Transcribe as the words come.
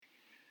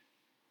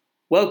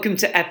Welcome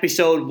to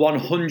episode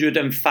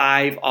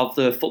 105 of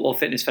the Football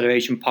Fitness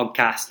Federation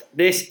podcast.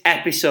 This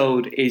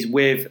episode is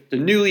with the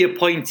newly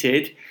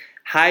appointed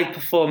High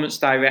Performance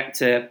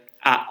Director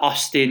at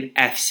Austin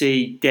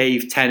FC,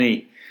 Dave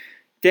Tenney.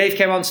 Dave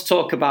came on to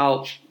talk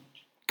about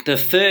the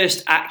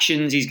first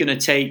actions he's going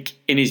to take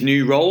in his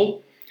new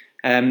role,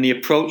 the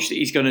approach that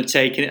he's going to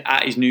take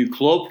at his new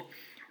club.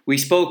 We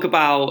spoke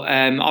about,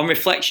 on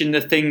reflection, the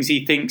things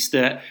he thinks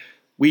that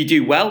we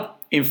do well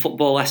in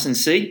football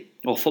S&C,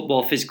 or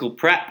football physical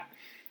prep.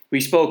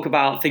 We spoke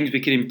about things we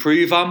can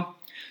improve on,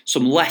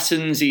 some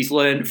lessons he's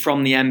learned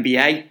from the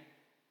NBA.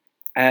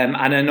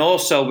 And then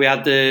also we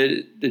had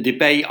the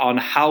debate on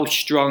how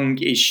strong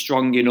is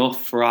strong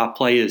enough for our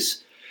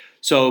players.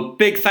 So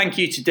big thank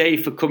you to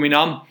Dave for coming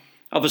on.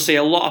 Obviously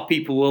a lot of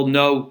people will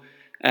know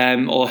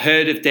or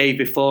heard of Dave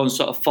before and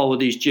sort of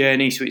followed his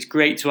journey. So it's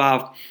great to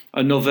have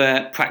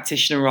another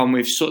practitioner on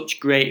with such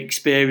great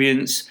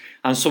experience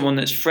and someone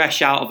that's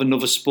fresh out of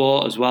another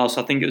sport as well.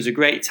 So I think it was a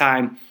great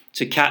time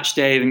to catch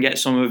Dave and get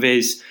some of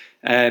his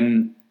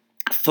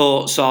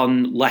thoughts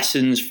on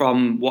lessons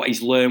from what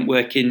he's learned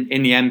working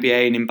in the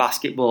NBA and in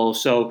basketball.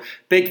 So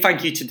big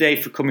thank you to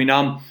Dave for coming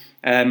on.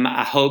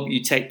 I hope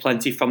you take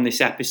plenty from this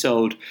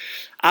episode.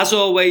 As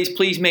always,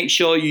 please make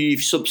sure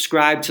you've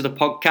subscribed to the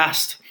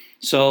podcast.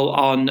 So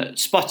on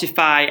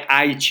Spotify,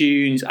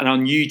 iTunes, and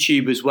on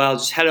YouTube as well,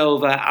 just head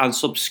over and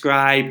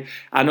subscribe.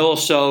 And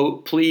also,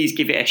 please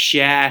give it a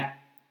share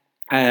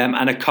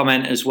and a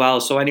comment as well.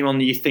 So anyone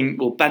that you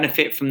think will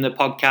benefit from the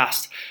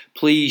podcast,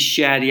 please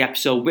share the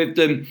episode with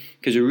them,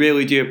 because we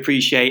really do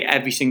appreciate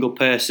every single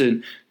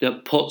person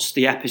that puts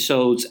the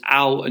episodes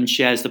out and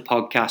shares the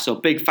podcast. So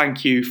big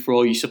thank you for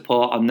all your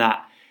support on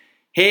that.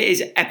 Here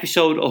is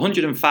episode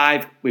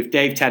 105 with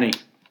Dave Tenney.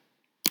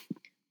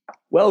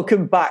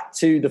 Welcome back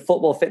to the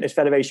Football Fitness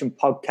Federation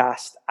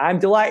podcast. I'm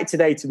delighted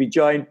today to be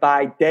joined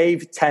by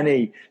Dave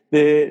Tenney,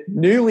 the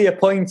newly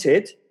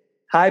appointed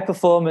High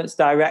Performance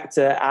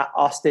Director at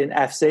Austin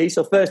FC.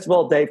 So first of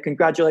all, Dave,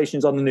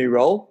 congratulations on the new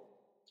role.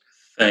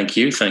 Thank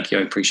you. I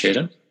appreciate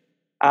it.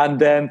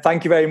 And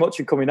thank you very much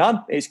for coming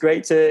on. It's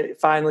great to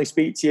finally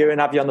speak to you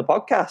and have you on the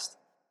podcast.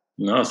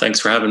 No, thanks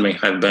for having me.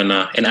 I've been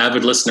an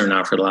avid listener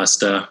now for the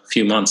last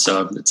few months,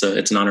 so it's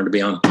an honor to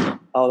be on.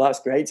 Oh, that's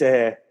great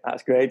to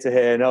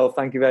hear. No,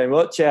 thank you very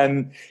much.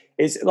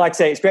 It's like I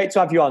say, it's great to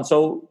have you on.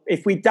 So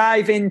if we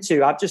dive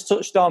into, I've just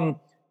touched on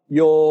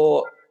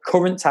your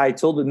current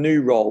title, the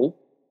new role,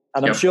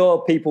 and I'm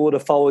sure people would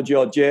have followed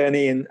your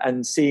journey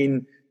and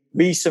seen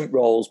recent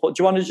roles. But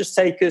do you want to just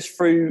take us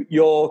through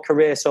your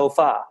career so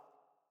far?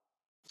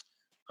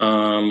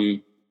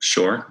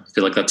 Sure. I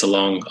feel like that's a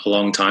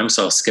long time,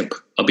 so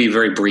I'll be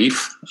very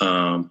brief.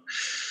 I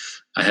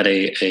had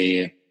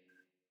a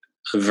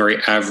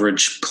very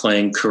average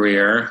playing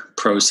career,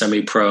 pro,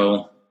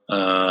 semi-pro,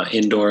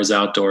 indoors,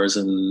 outdoors,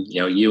 and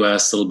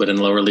US, a little bit in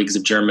lower leagues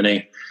of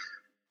Germany.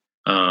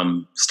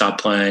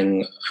 Stopped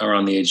playing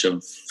around the age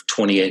of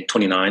 28,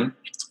 29.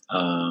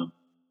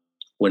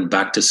 Went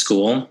back to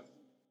school,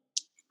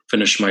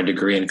 finished my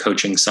degree in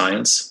coaching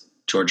science,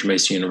 George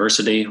Mason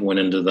University.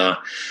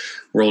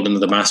 Rolled into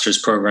the master's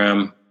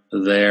program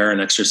there in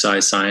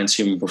exercise science,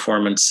 human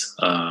performance.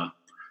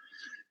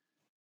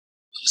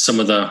 Some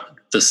of the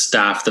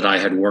staff that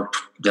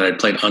that I'd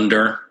played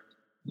under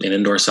in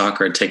indoor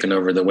soccer had taken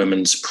over the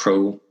women's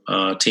pro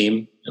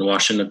team in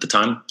Washington at the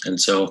time. And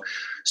so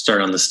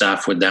started on the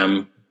staff with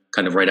them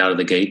kind of right out of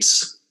the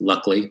gates,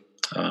 luckily.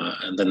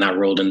 And then that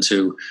rolled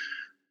into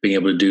being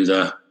able to do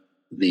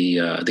the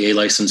A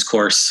license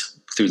course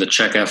through the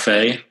Czech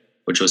FA,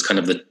 which was kind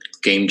of the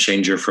game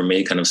changer for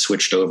me, kind of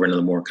switched over into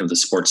the more kind of the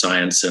sports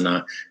science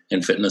and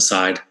fitness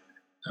side,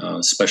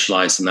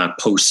 specialized in that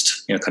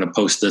post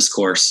this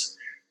course.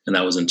 And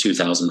that was in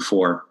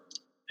 2004.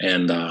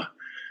 And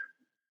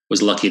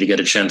was lucky to get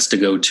a chance to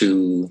go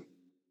to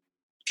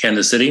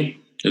Kansas City.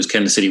 It was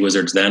Kansas City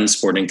Wizards then,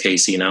 Sporting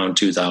KC now in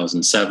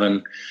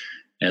 2007.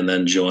 And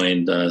then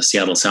joined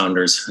Seattle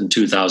Sounders in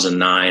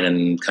 2009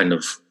 and kind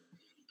of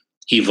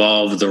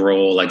evolved the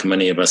role like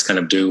many of us kind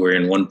of do. We're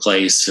in one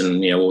place and,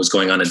 what was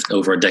going on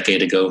over a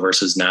decade ago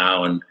versus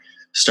now, and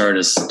started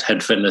as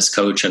head fitness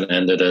coach and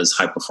ended as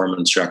high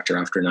performance director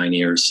after 9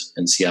 years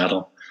in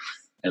Seattle.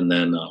 And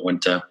then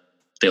went to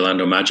the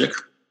Orlando Magic.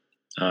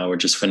 We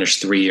just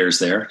finished 3 years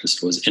there.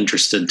 Just was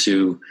interested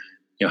to,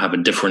 have a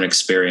different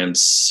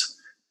experience,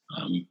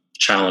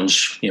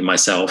 challenge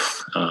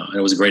myself. And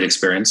it was a great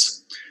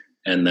experience.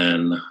 And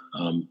then,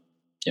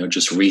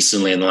 just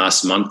recently in the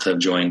last month, I've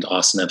joined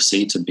Austin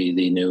FC to be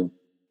the new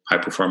high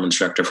performance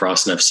director for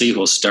Austin FC, who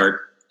will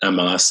start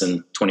MLS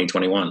in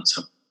 2021.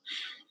 So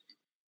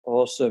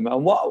awesome.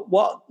 And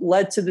what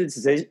led to the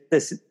decision?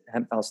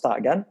 I'll start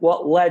again.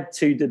 What led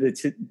to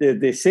the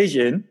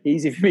decision?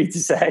 Easy for me to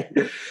say,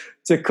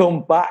 to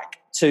come back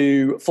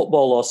to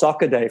football or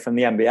soccer day from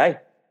the NBA.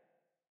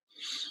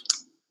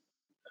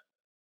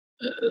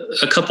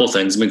 A couple of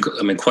things.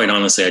 I mean, quite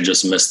honestly, I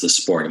just missed the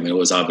sport. I mean, it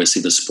was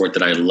obviously the sport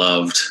that I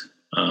loved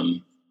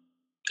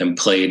and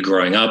played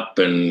growing up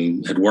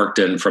and had worked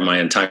in for my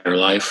entire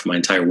life. My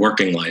entire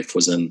working life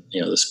was in,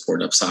 the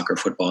sport of soccer,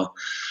 football.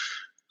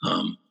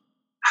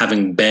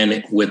 Having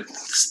been with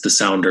the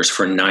Sounders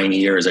for 9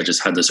 years, I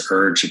just had this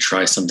urge to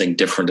try something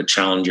different, to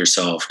challenge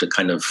yourself, to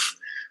kind of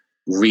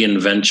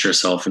reinvent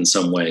yourself in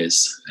some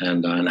ways,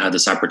 and had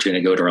this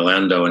opportunity to go to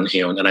Orlando.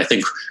 And I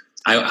think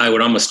I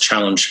would almost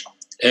challenge,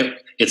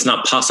 it's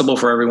not possible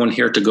for everyone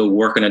here to go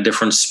work in a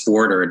different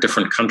sport or a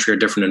different country or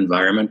different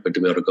environment, but to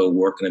be able to go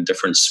work in a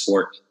different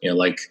sport,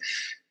 like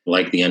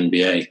the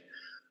NBA,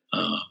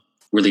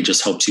 really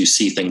just helps you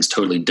see things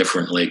totally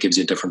differently. It gives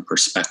you a different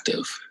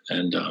perspective.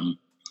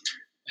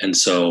 And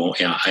so,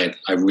 I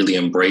really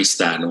embraced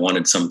that and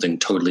wanted something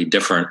totally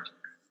different,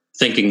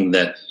 thinking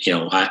that,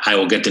 I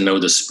will get to know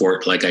the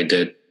sport like I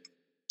did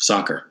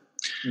soccer.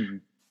 Mm-hmm.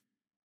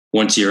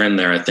 Once you're in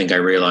there, I think I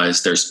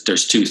realized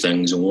there's two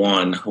things.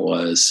 One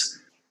was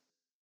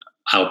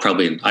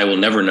I will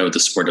never know the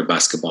sport of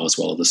basketball as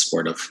well as the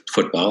sport of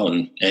football.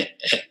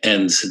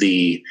 And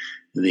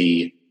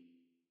the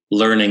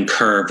learning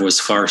curve was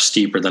far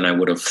steeper than I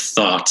would have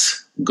thought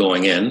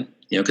going in,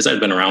 because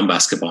I'd been around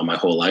basketball my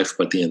whole life,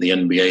 but the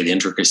NBA, the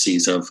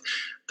intricacies of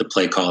the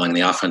play calling,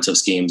 the offensive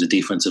schemes, the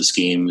defensive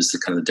schemes, the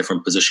kind of the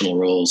different positional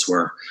roles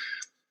were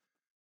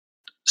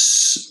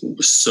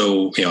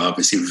so,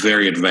 obviously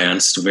very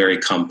advanced, very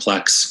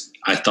complex.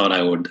 I thought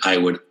I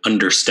would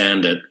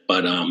understand it,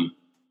 but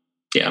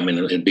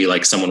it'd be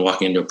like someone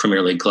walking into a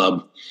Premier League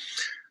club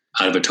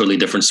out of a totally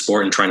different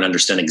sport and trying to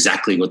understand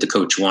exactly what the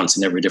coach wants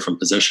in every different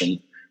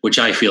position, which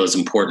I feel is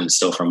important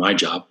still for my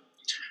job.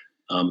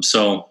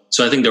 So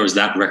I think there was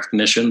that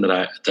recognition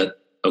that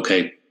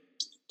okay,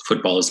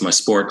 football is my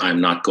sport. I'm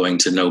not going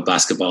to know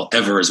basketball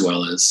ever as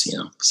well as,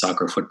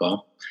 soccer,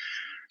 football.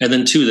 And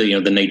then two,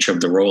 the nature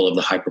of the role of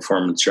the high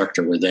performance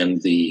director within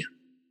the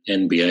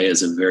NBA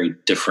is a very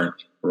different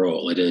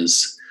role.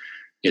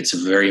 It's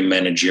very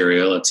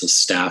managerial. It's a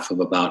staff of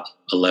about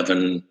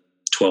 11,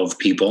 12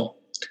 people.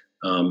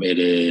 It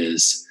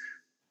is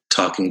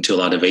talking to a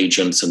lot of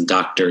agents and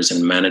doctors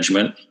and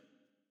management.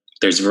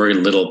 There's very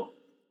little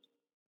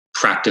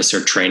practice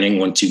or training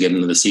once you get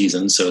into the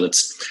season. So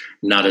it's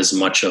not as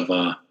much of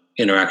a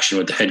interaction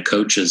with the head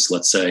coach as,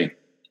 let's say,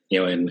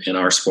 in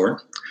our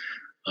sport.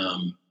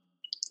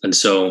 And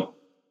so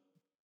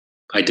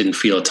I didn't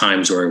feel at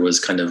times where it was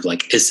kind of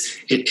like,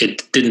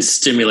 it didn't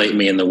stimulate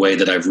me in the way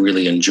that I've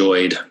really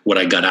enjoyed what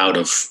I got out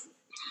of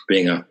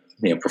being a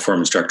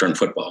performance director in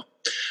football,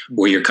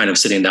 where you're kind of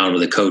sitting down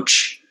with a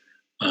coach,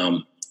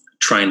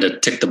 trying to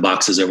tick the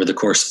boxes over the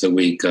course of the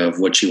week of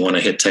what you want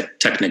to hit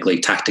technically,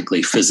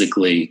 tactically,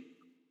 physically,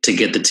 to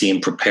get the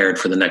team prepared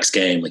for the next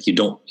game. Like you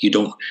don't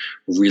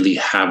really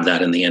have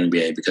that in the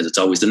NBA, because it's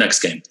always the next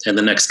game and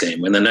the next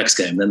game and the next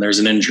game. Then there's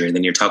an injury. And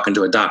then you're talking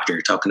to a doctor,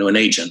 you're talking to an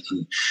agent,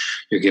 and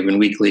you're giving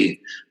weekly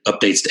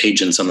updates to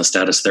agents on the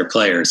status of their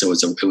players. It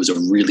was a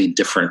really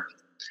different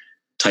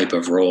type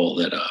of role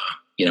that,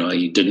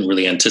 you didn't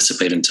really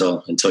anticipate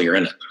until you're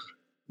in it.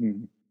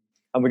 Mm-hmm.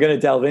 And we're going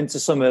to delve into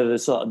some of the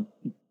sort of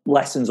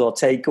lessons or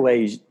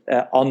takeaways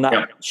on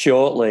that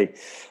shortly.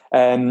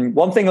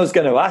 One thing I was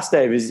going to ask,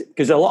 Dave, is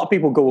because a lot of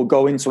people will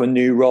go into a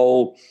new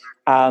role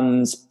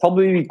and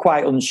probably be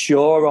quite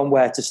unsure on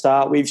where to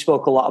start. We've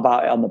spoke a lot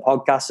about it on the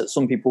podcast, that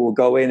some people will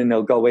go in and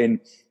they'll go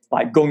in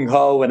like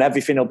gung-ho and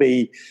everything will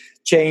be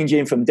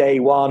changing from day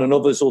one, and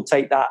others will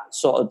take that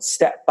sort of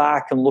step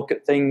back and look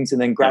at things and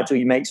then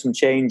gradually make some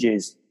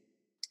changes.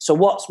 So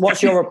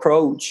what's your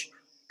approach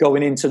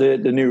going into the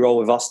new role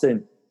with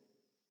Austin?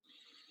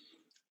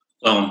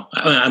 Well,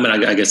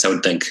 I guess I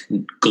would think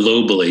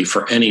globally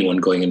for anyone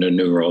going into a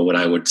new role, what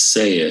I would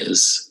say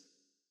is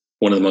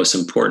one of the most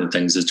important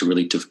things is to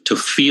really to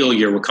feel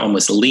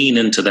almost lean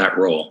into that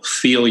role,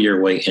 feel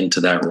your way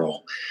into that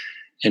role.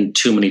 And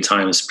too many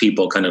times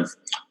people kind of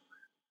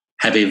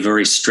have a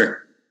very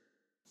strict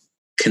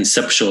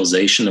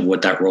conceptualization of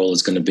what that role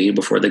is going to be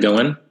before they go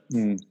in.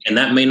 Mm. And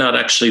that may not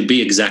actually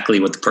be exactly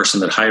what the person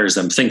that hires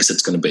them thinks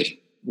it's going to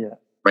be. Yeah.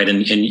 Right.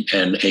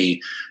 And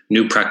a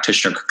new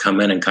practitioner could come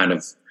in and kind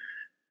of,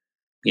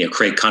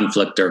 create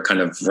conflict or kind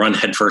of run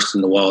headfirst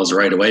in the walls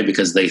right away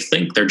because they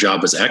think their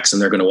job is X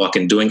and they're going to walk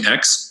in doing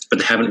X, but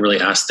they haven't really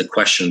asked the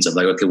questions of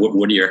like, okay,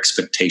 what are your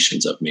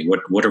expectations of me?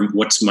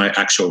 What's my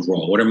actual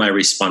role? What are my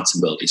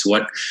responsibilities?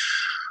 What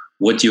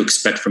do you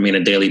expect from me on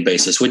a daily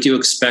basis? What do you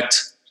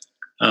expect?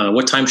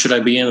 What time should I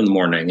be in the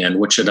morning, and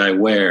what should I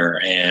wear,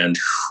 and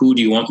who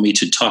do you want me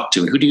to talk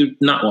to, and who do you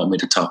not want me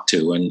to talk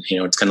to? And,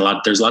 it's kind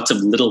of there's lots of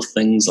little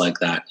things like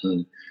that.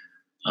 And,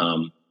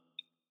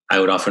 I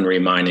would often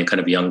remind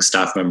kind of young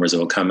staff members that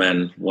will come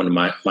in. One of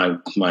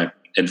my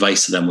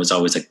advice to them was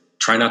always like,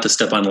 try not to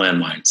step on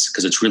landmines,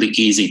 because it's really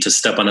easy to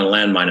step on a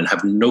landmine and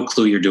have no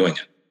clue you're doing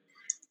it.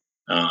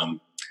 And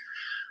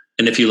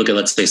if you look at,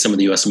 let's say, some of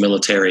the U.S.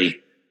 military,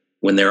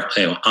 when they're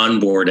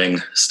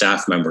onboarding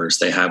staff members,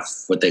 they have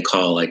what they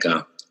call like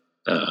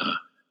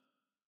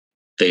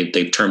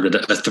they've termed it a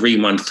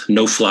 3-month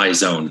no-fly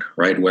zone,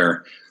 right?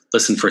 Where,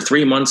 listen, for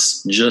 3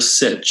 months, just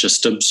sit,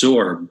 just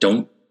absorb,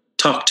 don't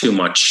talk too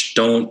much,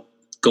 don't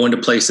go into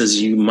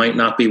places you might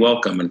not be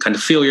welcome and kind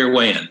of feel your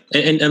way in.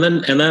 And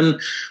then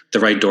the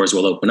right doors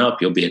will open up.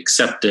 You'll be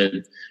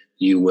accepted.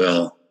 You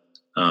will,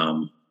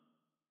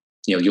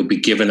 you'll be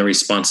given the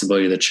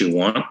responsibility that you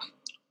want,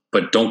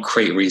 but don't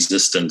create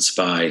resistance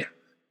by,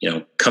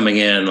 coming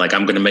in like,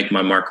 I'm going to make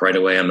my mark right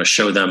away. I'm going to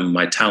show them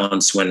my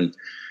talents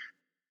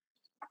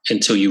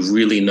until you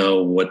really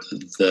know what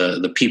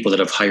the people that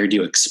have hired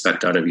you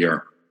expect out of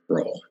your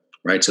role.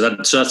 Right. So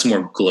that's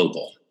more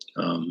global.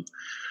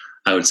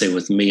 I would say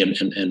with me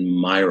and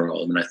my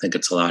role, I think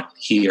it's a lot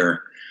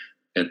here.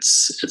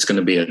 It's going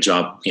to be a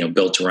job,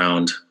 built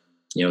around,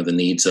 the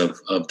needs of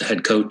the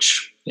head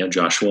coach,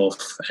 Josh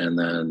Wolf, and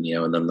then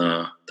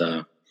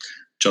the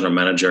general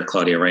manager,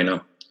 Claudia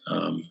Reyna,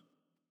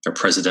 our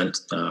president.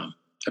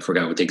 I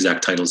forgot what the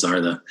exact titles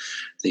are.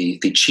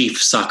 The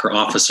chief soccer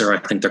officer, I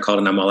think they're called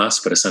in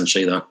MLS, but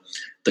essentially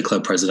the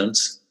club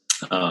presidents.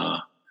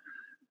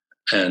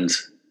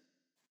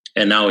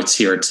 And now it's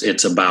here.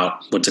 It's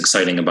about what's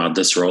exciting about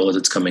this role is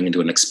it's coming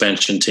into an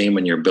expansion team,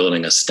 and you're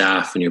building a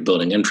staff, and you're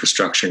building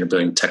infrastructure, and you're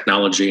building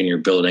technology, and you're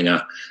building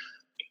a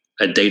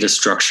data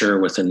structure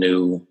with a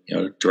new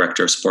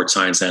director of sports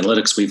science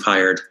analytics we've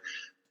hired.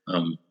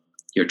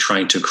 You're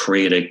trying to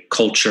create a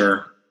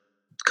culture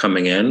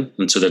coming in,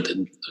 and so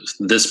that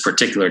this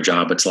particular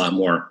job, it's a lot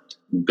more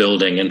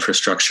building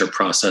infrastructure,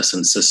 process,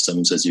 and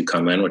systems as you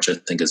come in, which I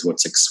think is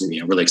what's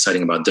really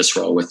exciting about this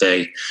role with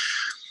a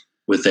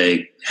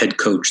head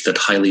coach that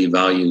highly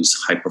values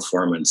high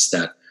performance,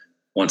 that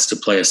wants to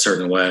play a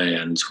certain way,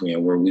 and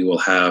where we will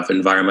have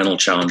environmental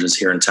challenges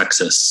here in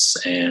Texas,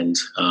 and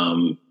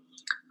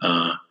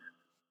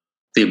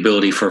the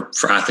ability for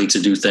athletes to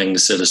do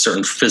things at a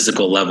certain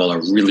physical level are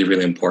really,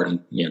 really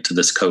important, to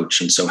this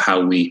coach. And so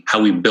how we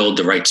build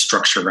the right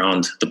structure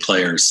around the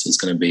players is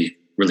going to be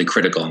really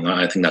critical. And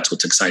I think that's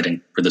what's exciting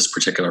for this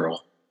particular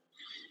role.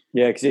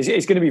 Yeah, because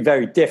it's going to be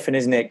very different,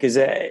 isn't it? Because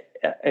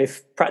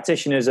if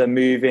practitioners are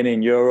moving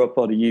in Europe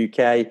or the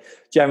UK,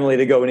 generally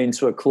they're going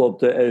into a club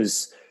that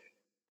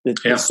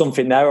there's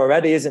something there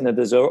already, isn't there?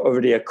 There's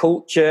already a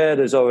culture,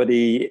 there's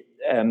already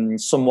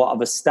somewhat of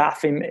a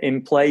staff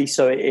in place.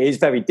 So it is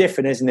very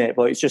different, isn't it?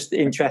 But it's just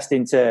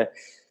interesting to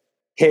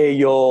hear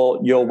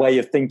your way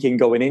of thinking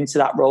going into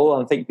that role.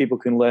 And I think people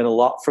can learn a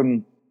lot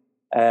from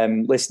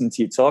listening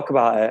to you talk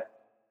about it.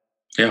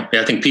 Yeah,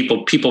 I think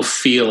people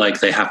feel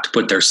like they have to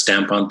put their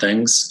stamp on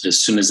things as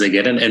soon as they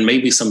get in, and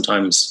maybe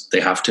sometimes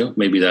they have to.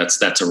 Maybe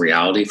that's a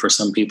reality for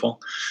some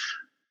people.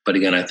 But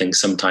again, I think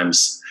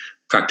sometimes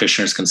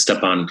practitioners can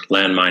step on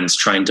landmines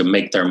trying to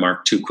make their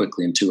mark too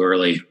quickly and too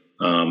early,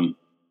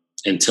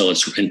 until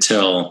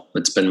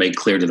it's been made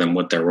clear to them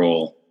what their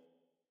role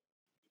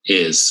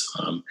is.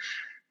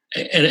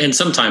 And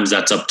sometimes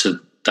that's up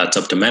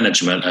to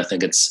management. I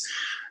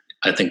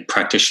think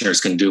practitioners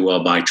can do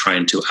well by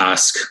trying to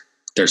ask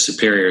their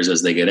superiors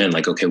as they get in,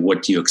 like, okay,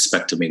 what do you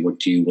expect of me? What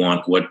do you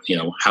want?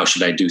 How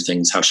should I do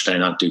things? How should I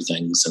not do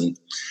things? And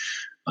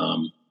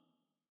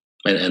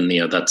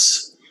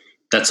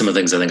that's some of the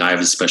things I think I've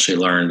especially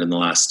learned in the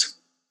last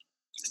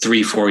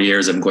 3-4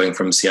 years of going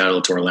from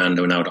Seattle to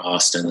Orlando, now to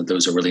Austin. That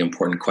those are really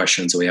important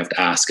questions that we have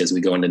to ask as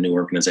we go into new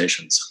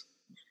organizations.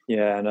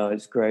 Yeah, no,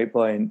 it's a great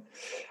point.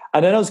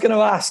 And then I was going to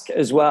ask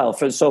as well,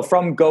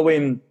 from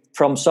going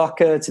from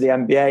soccer to the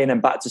NBA and then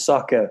back to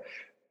soccer,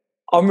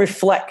 on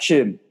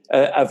reflection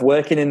of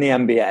working in the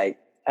NBA,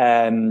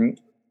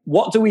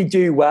 what do we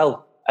do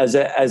well as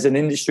an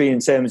industry in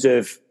terms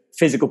of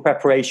physical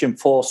preparation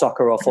for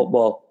soccer or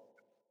football?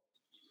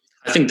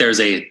 I think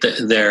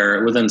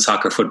within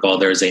soccer football,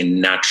 there's a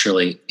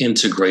naturally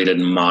integrated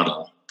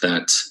model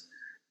that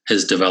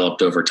has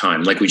developed over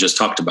time. Like we just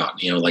talked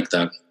about, like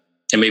that.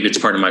 And maybe it's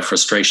part of my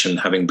frustration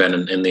having been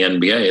in the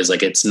NBA is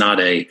like, it's not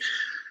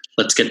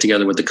let's get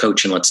together with the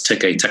coach and let's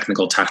tick a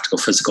technical, tactical,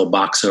 physical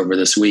box over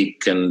this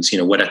week. And,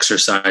 what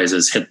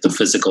exercises hit the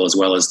physical as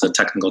well as the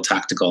technical,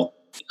 tactical.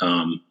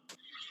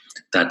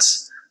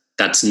 That's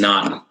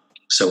not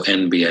so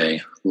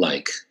NBA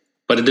like.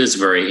 But it is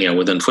very,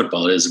 within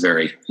football, it is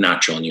very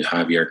natural. And you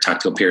have your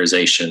tactical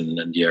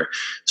periodization and your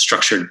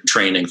structured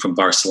training from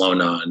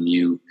Barcelona, and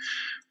the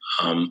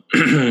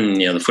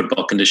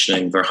football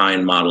conditioning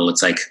Verheyen model.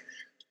 It's like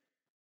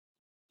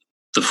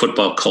the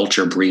football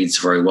culture breeds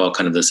very well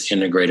kind of this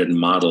integrated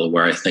model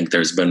where I think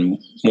there's been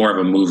more of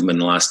a movement in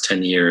the last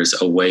 10 years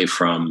away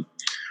from,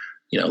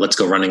 let's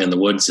go running in the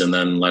woods, and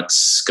then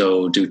let's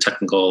go do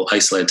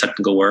isolated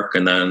technical work,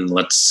 and then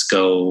let's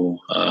go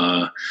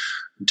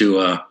do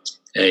a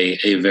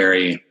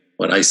very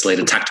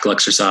isolated tactical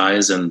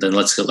exercise, and then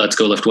let's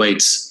go lift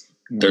weights.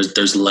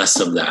 There's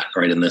less of that,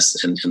 right, in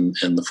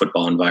the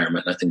football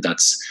environment. And I think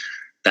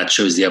that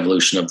shows the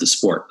evolution of the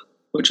sport,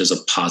 which is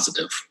a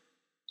positive.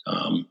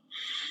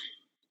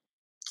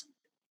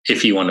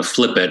 If you want to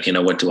flip it,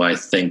 what do I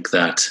think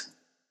that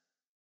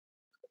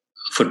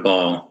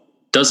football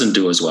doesn't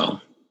do as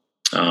well?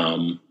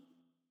 And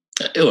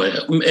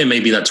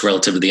maybe that's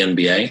relative to the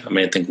NBA.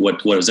 I think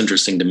what was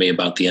interesting to me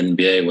about the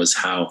NBA was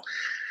how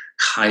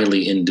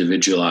highly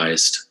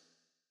individualized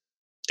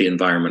the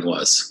environment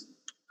was.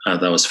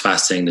 that was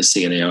fascinating to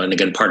see. And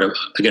again, part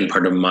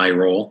of my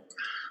role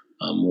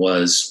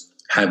was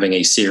having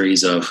a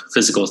series of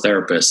physical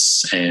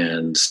therapists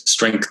and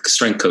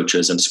strength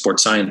coaches and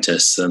sports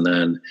scientists, and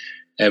then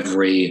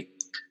within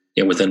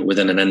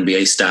an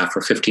NBA staff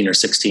for 15 or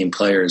 16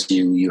 players,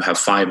 you have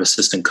 5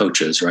 assistant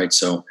coaches, right?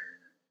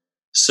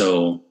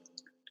 So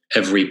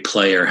every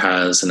player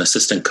has an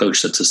assistant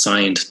coach that's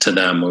assigned to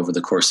them over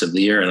the course of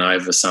the year, and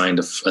I've assigned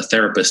a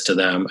therapist to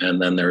them,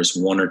 and then there's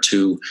 1 or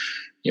 2,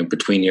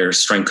 between your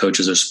strength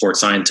coaches or sports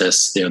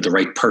scientists, the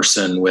right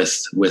person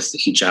with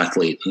each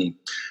athlete. And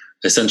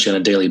essentially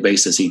on a daily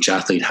basis, each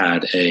athlete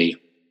had a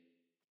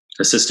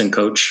assistant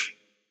coach,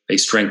 a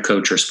strength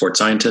coach or sports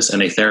scientist,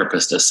 and a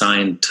therapist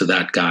assigned to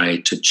that guy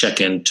to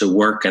check in, to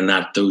work, and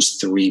that those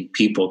 3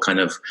 people kind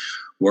of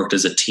worked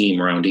as a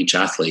team around each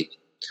athlete.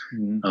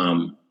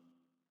 Mm-hmm.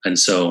 And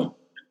so,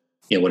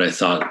 what I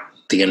thought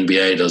the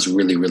NBA does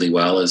really, really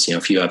well is,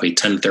 if you have a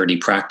 10:30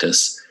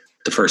 practice,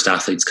 the first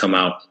athletes come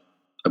out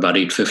about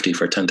 8:50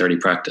 for a 10:30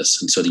 practice.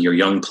 And so your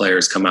young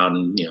players come out,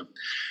 and,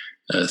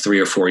 3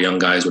 or 4 young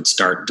guys would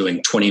start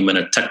doing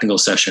 20-minute technical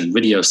session,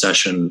 video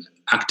session,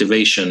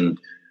 activation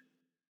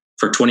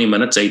for 20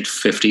 minutes,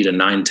 8:50 to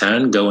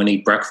 9:10, go and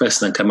eat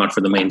breakfast, and then come out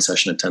for the main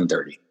session at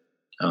 10:30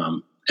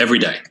 every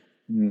day,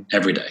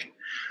 every day.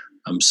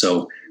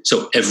 So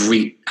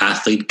every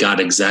athlete got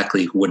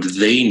exactly what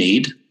they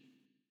need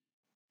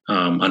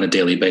on a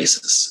daily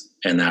basis,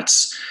 and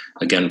that's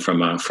again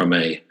from a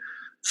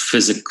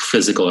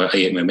physical,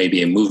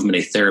 maybe a movement,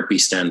 a therapy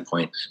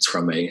standpoint. It's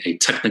from a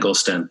technical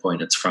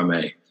standpoint. It's from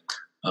a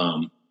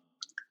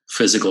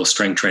physical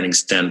strength training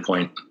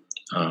standpoint.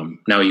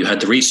 Now you had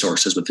the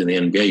resources within the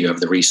NBA. You have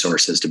the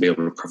resources to be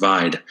able to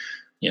provide.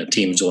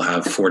 Teams will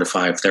have 4 to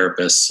 5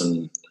 therapists,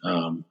 and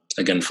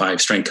again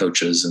 5 strength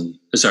coaches,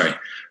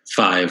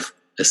 5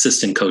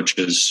 assistant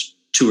coaches,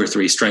 2 or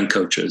 3 strength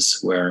coaches,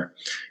 where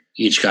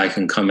each guy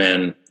can come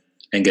in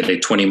and get a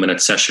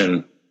 20-minute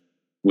session,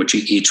 which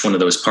each one of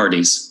those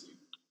parties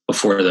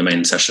before the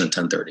main session at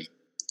 10:30.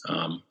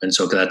 And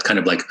so that kind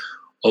of like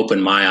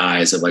opened my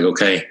eyes of like,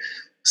 okay,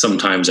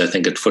 sometimes I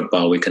think at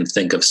football, we can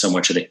think of so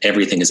much of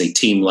everything as a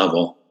team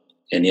level.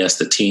 And yes,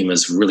 the team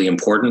is really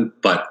important,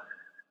 but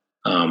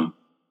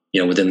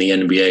within the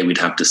NBA, we'd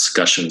have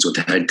discussions with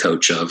the head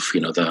coach of,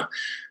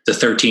 the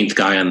 13th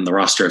guy on the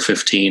roster of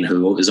 15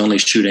 who is only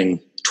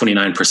shooting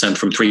 29%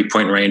 from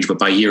 3-point range, but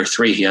by year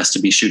 3, he has to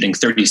be shooting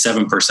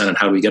 37%. And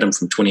how do we get him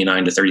from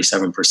 29 to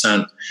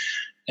 37%?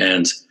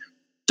 And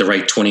the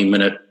right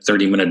 20-minute,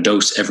 30-minute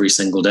dose every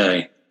single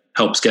day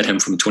helps get him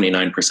from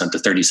 29% to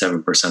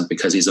 37%,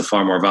 because he's a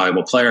far more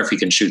valuable player if he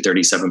can shoot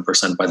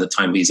 37% by the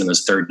time he's in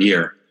his 3rd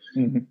year.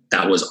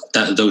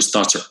 Mm-hmm. Those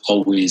thoughts are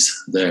always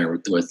there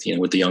with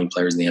the young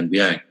players in the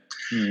NBA.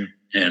 Mm-hmm.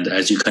 And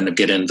as you kind of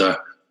get into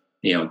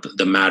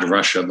the mad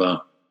rush of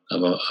a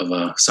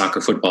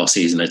soccer football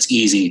season, it's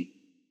easy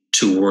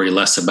to worry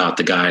less about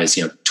the guys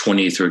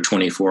 20 through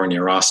 24 in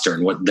your roster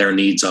and what their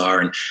needs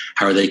are and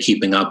how are they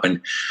keeping up. And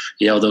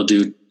they'll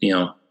do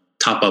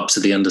top ups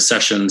at the end of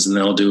sessions, and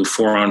they'll do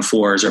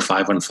 4-on-4s or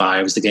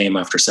 5-on-5s the game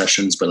after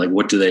sessions. But like,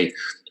 what do they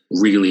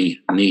really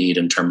need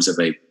in terms of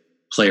a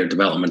player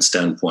development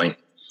standpoint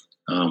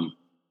to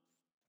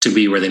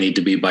be where they need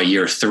to be by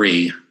year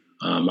 3?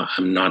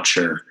 I'm not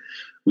sure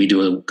we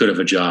do a good of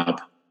a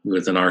job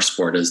within our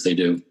sport as they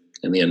do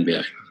in the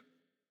NBA.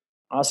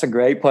 That's a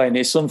great point.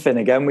 It's something,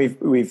 again,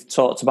 we've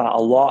talked about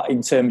a lot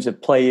in terms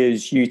of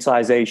players'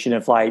 utilization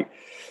of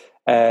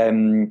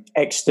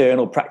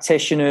external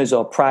practitioners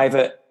or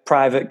private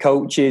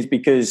coaches,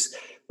 because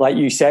like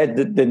you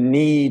said, the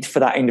need for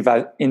that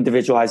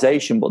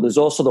individualization, but there's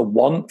also the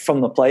want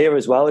from the player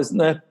as well, isn't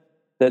there?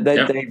 That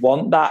they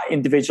want that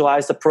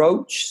individualized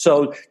approach.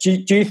 So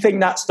do you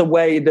think that's the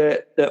way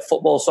that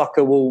football,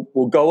 soccer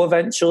will go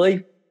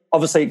eventually?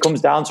 Obviously, it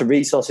comes down to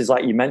resources,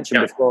 like you mentioned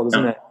before,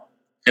 doesn't it?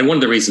 And one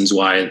of the reasons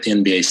why the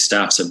NBA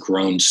staffs have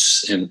grown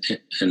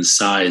in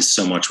size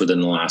so much within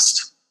the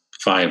last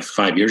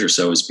five years or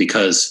so is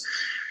because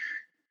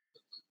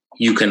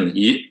you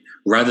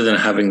rather than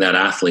having that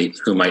athlete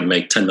who might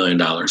make $10 million,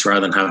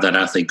 rather than have that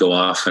athlete go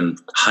off and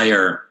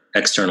hire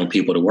external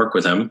people to work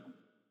with him,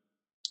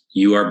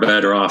 you are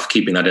better off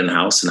keeping that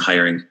in-house and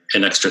hiring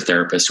an extra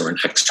therapist or an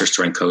extra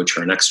strength coach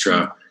or an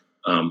extra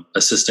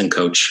assistant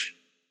coach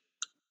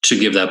to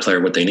give that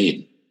player what they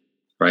need,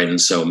 right? And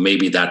so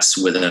maybe that's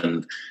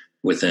within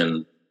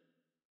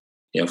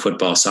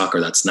football, soccer.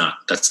 That's not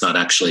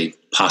actually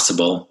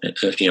possible,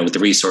 with the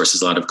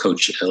resources a lot of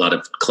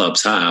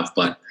clubs have.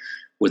 But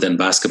within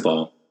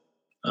basketball,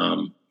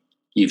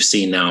 you've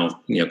seen now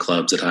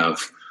clubs that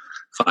have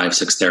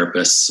 5-6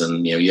 therapists,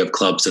 and you have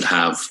clubs that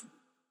have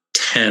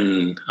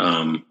 10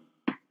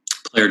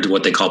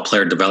 what they call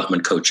player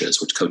development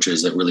coaches, which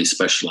coaches that really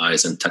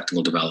specialize in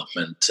technical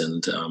development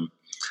and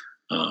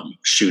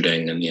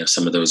shooting and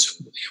some of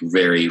those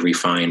very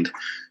refined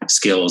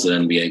skills that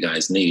NBA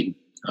guys need.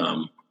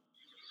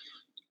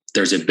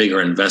 there's a bigger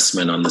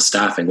investment on the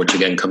staffing, which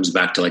again comes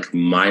back to like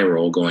my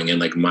role going in,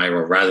 like my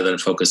role, rather than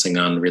focusing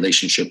on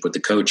relationship with the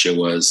coach, it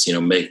was,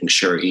 making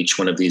sure each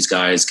one of these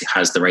guys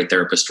has the right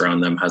therapist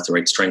around them, has the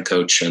right strength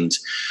coach, and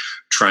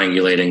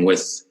triangulating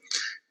with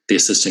the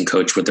assistant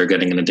coach what they're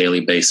getting on a daily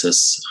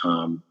basis.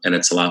 And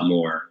it's a lot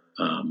more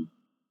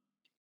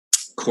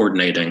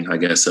coordinating, I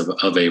guess,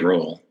 of a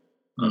role.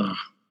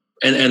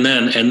 And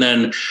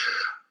then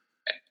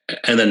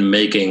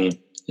making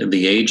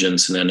the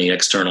agents and any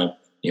external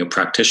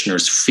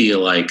practitioners feel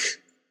like,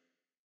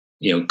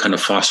 kind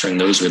of fostering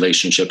those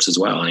relationships as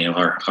well.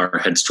 Our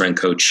head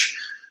strength coach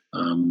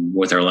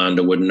with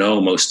Orlando would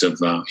know most of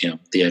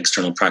the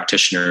external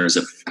practitioners.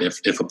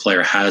 If a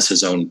player has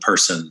his own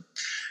person,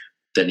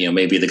 then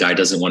maybe the guy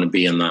doesn't want to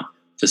be in the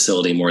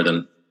facility more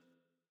than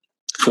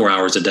 4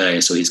 hours a day,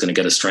 so he's going to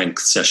get a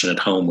strength session at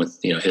home with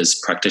his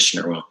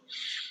practitioner. Well,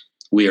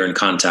 we are in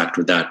contact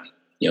with that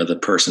the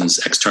person's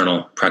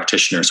external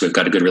practitioner, so we've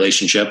got a good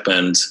relationship,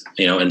 and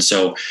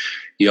so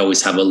you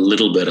always have a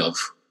little bit of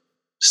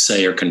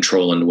say or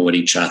control in what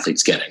each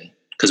athlete's getting,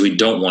 because we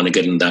don't want to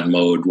get in that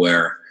mode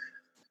where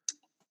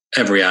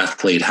every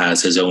athlete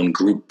has his own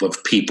group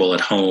of people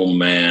at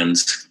home, and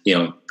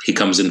he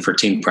comes in for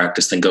team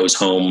practice, then goes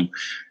home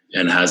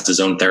and has his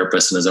own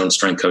therapist and his own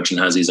strength coach and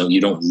has his own.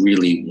 You don't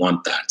really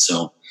want that.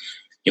 So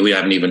we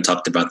haven't even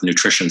talked about the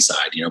nutrition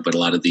side, but a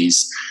lot of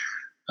these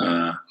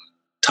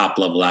top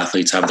level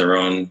athletes have their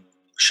own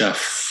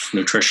chef,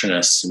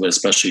 nutritionists,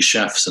 especially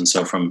chefs, and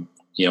so from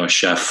a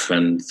chef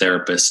and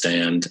therapist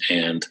and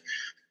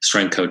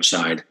strength coach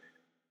side,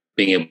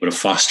 being able to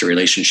foster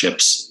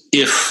relationships.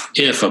 If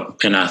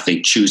an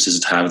athlete chooses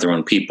to have their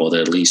own people,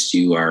 that at least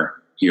you're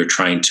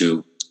trying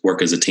to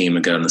work as a team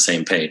and get on the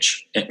same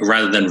page,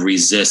 rather than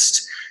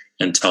resist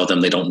and tell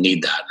them they don't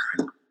need that.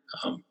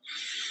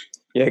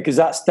 Yeah, because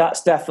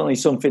that's definitely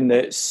something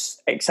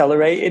that's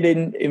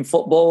accelerated in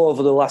football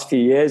over the last few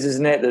years,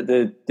 isn't it?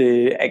 That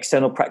the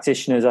external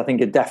practitioners, I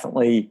think, are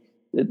definitely,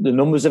 the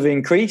numbers have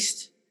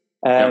increased.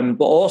 But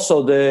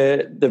also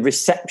the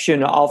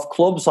reception of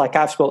clubs. Like,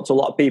 I've spoken to a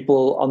lot of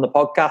people on the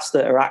podcast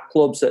that are at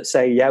clubs that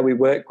say, yeah, we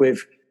work with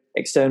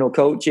external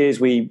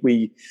coaches.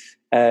 We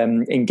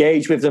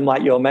engage with them,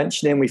 like you're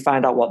mentioning. We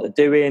find out what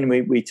they're doing.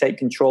 We take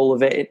control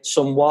of it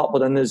somewhat. But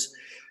then there's,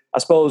 I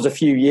suppose, a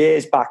few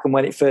years back, and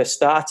when it first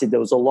started, there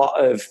was a lot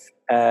of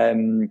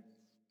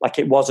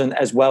it wasn't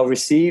as well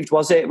received,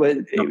 was it?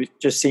 It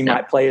just seemed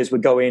like players were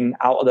going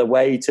out of their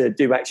way to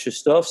do extra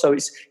stuff. So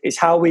it's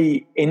how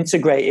we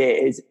integrate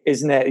it,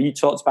 isn't it? You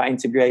talked about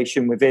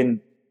integration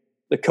within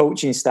the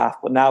coaching staff,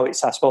 but now I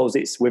suppose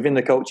it's within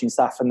the coaching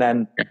staff and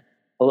then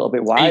a little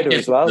bit wider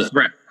as well.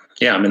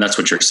 Yeah, I mean, that's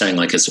what you're saying.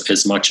 Like,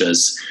 as much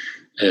as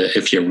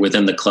if you're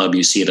within the club,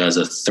 you see it as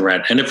a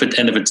threat, and if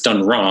it's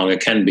done wrong, it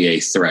can be a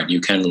threat.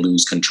 You can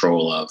lose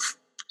control of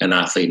an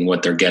athlete and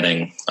what they're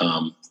getting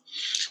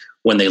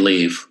when they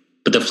leave.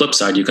 But the flip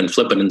side, you can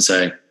flip it and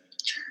say,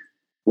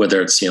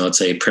 whether it's, let's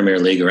say Premier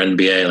League or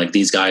NBA, like,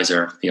 these guys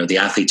are, the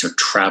athletes are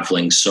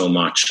traveling so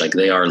much. Like,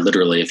 they are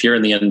literally, if you're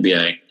in the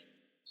NBA,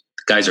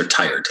 guys are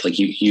tired. Like,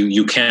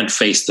 you can't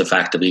face the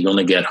fact that you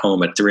only get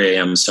home at 3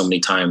 a.m. so many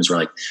times, where,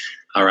 like,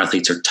 our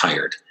athletes are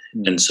tired.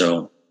 And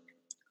so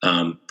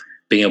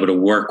being able to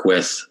work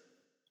with,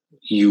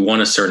 you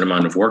want a certain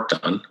amount of work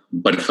done,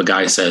 but if a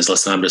guy says,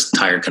 listen, I'm just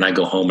tired, can I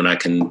go home and I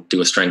can do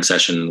a strength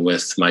session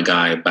with my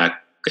guy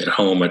back at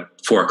home at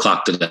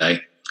 4:00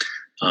 today?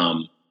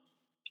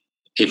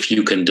 If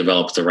you can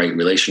develop the right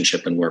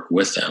relationship and work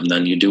with them,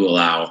 then you do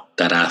allow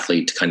that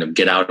athlete to kind of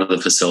get out of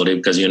the facility,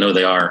 because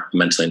they are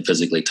mentally and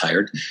physically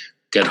tired,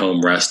 get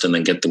home, rest, and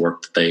then get the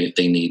work that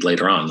they need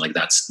later on. Like,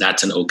 that's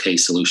an okay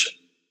solution.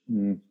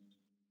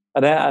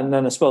 And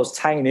then I suppose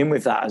tying in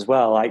with that as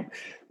well, like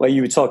where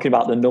you were talking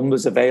about the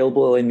numbers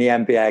available in the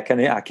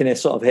NBA, I can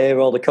sort of hear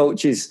all the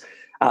coaches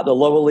at the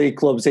lower league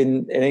clubs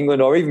in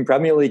England, or even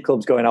Premier League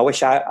clubs, going, I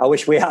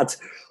wish we had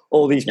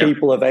all these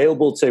people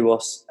available to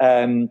us.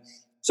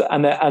 So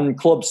and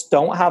clubs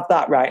don't have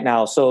that right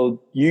now.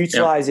 So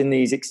utilizing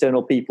these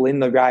external people in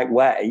the right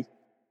way.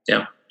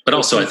 Yeah, but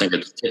also I think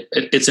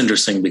it's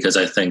interesting, because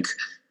I think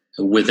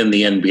within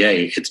the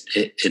NBA,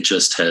 it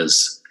just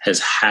has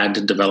had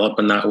to develop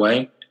in that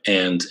way.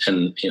 And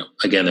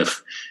again,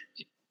 if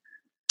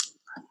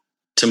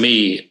to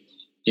me,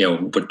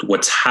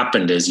 what's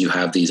happened is you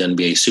have these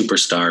NBA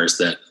superstars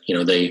that,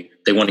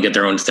 they want to get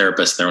their own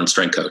therapist, their own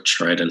strength coach,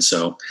 right? And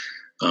so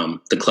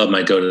the club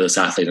might go to this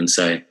athlete and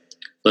say,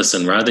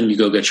 listen, rather than you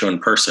go get your own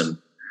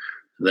person,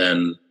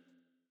 then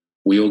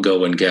we will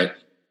go and get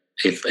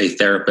a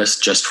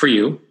therapist just for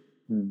you.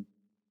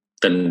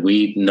 Then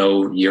we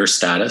know your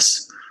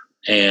status,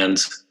 and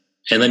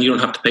then you don't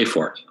have to pay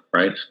for it,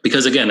 right?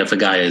 Because again, if a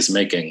guy is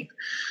making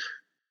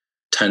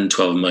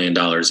 $10-12 million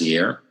a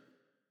year,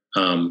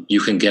 you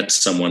can get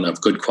someone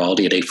of good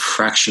quality at a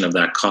fraction of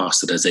that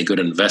cost that is a good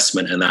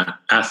investment in that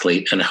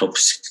athlete and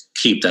helps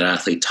keep that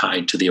athlete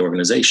tied to the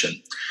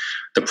organization.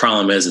 The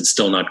problem is it's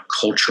still not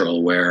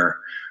cultural, where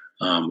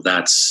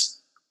that's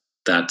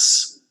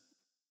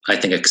I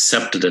think,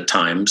 accepted at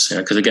times,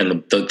 because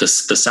again, the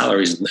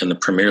salaries in the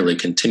Premier League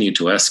continue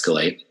to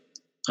escalate.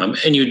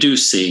 And you do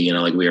see,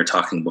 like we were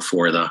talking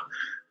before the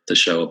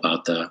show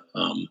about the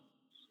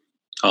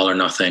all or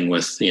nothing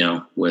with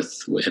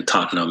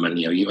Tottenham, and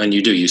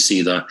you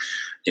see the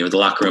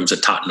locker rooms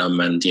at Tottenham,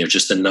 and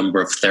just the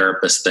number of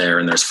therapists there,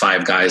 and there's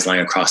 5 guys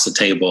lying across the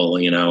table,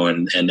 and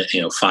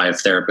 5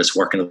 therapists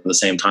working at the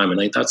same time, and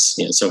like that's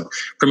so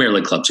Premier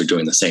League clubs are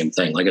doing the same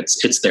thing. Like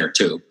it's there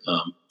too,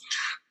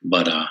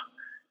 but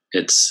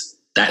it's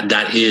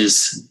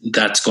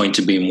that's going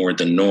to be more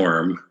the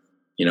norm.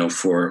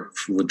 For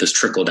with this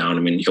trickle down. I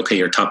mean, okay,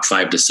 your top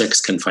 5 to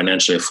 6 can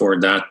financially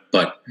afford that,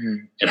 but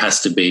it has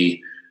to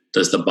be,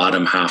 does the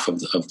bottom half of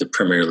the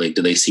Premier League,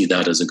 do they see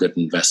that as a good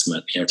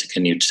investment, to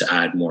continue to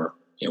add more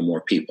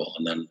people?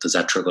 And then does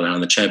that trickle down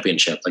the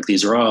Championship? Like,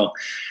 these are all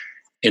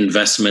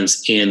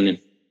investments in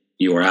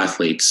your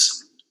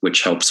athletes,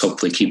 which helps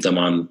hopefully keep them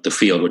on the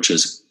field,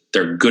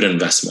 they're good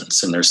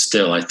investments. And there's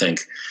still, I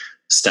think,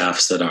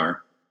 staffs that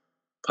are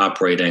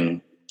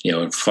operating,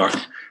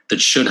 that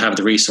should have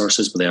the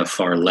resources, but they have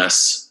far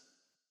less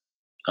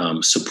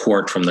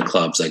support from the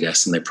clubs, I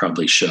guess, and they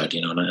probably should,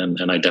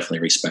 and I definitely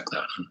respect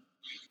that.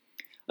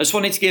 I just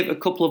wanted to give a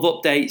couple of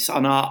updates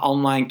on our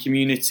online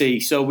community.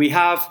 So we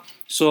have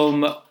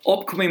some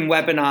upcoming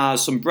webinars,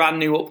 some brand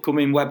new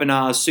upcoming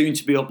webinars soon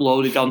to be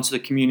uploaded onto the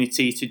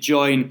community to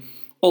join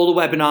all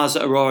the webinars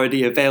that are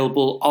already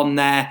available on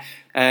there.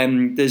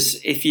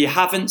 If you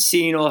haven't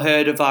seen or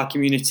heard of our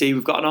community,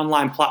 we've got an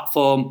online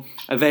platform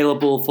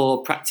available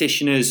for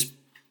practitioners.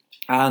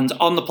 And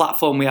on the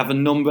platform, we have a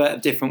number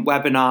of different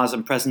webinars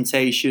and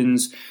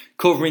presentations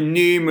covering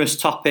numerous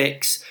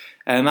topics.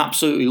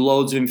 Absolutely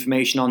loads of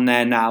information on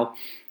there now.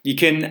 You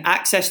can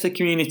access the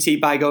community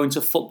by going to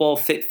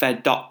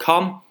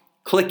footballfitfed.com,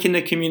 clicking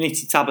the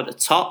community tab at the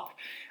top.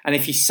 And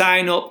if you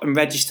sign up and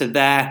register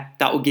there,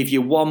 that will give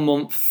you 1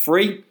 month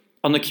free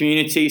on the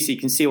community so you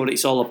can see what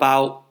it's all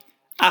about.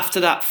 After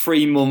that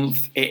free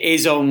month, it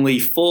is only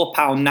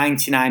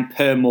 £4.99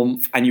 per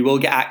month, and you will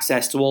get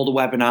access to all the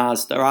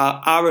webinars that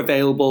are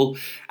available,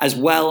 as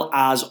well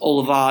as all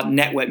of our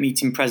network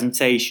meeting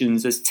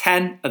presentations. There's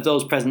 10 of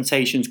those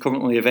presentations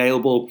currently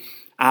available,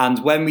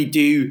 and when we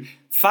do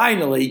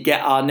finally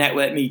get our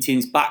network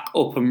meetings back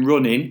up and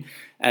running,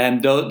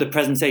 the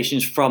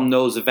presentations from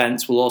those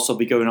events will also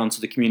be going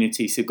onto the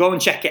community. So go and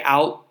check it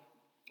out.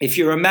 If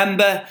you're a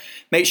member,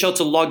 make sure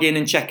to log in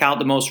and check out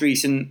the most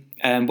recent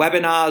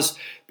webinars.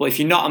 But if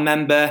you're not a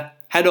member,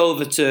 head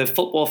over to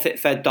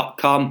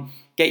footballfitfed.com,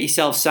 get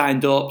yourself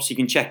signed up so you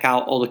can check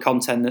out all the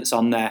content that's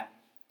on there.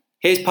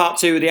 Here's part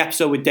 2 of the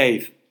episode with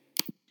Dave.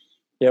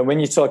 Yeah, when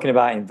you're talking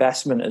about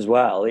investment as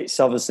well, it's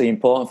obviously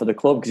important for the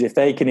club, because if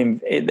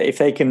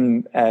they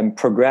can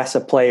progress a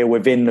player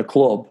within the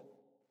club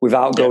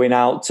without going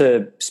out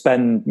to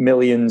spend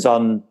millions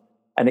on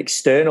an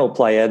external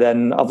player,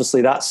 then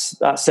obviously that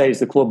saves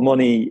the club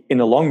money in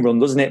the long run,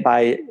 doesn't it?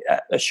 By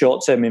a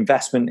short-term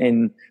investment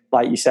in,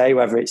 like you say,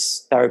 whether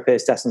it's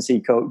therapists, S&C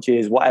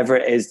coaches, whatever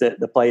it is that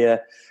the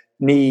player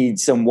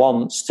needs and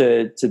wants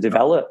to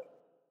develop.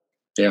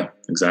 Yeah,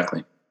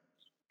 exactly.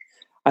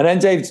 And then,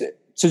 Dave,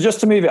 so just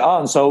to move it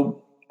on,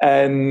 so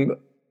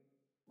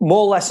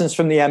more lessons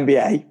from the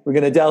NBA. We're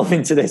going to delve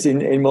into this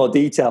in more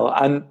detail,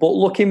 but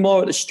looking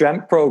more at the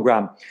strength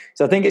program.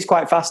 So I think it's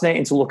quite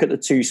fascinating to look at the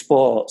two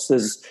sports.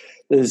 There's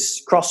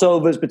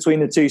crossovers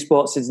between the two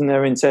sports, isn't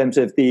there, in terms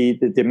of the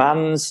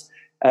demands.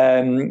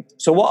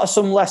 So what are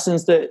some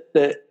lessons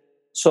that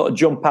sort of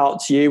jump out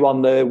to you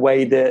on the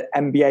way that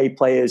NBA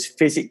players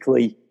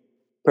physically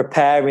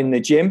prepare in the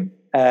gym,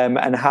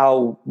 and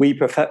how we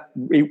prepare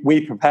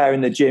in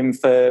the gym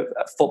for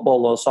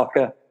football or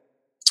soccer?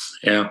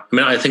 Yeah, I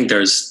mean, I think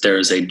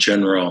there's a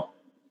general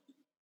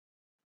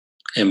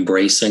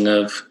embracing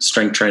of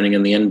strength training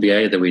in the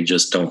NBA that we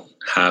just don't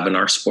have in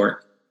our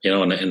sport.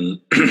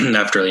 And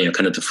after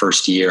kind of the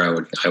first year,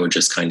 I would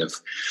just kind of,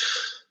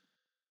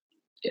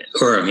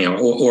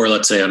 or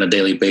let's say on a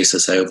daily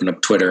basis, I open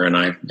up Twitter and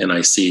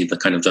I see the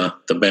kind of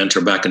the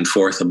banter back and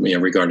forth of,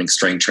 regarding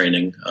strength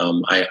training.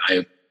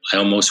 I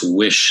almost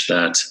wish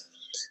that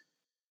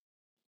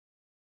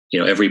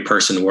every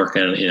person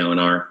working, in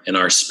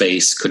our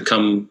space could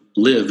come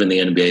live in the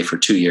NBA for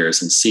 2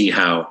 years and see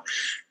how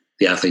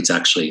the athletes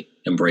actually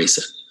embrace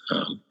it.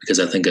 Because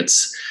I think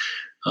it's,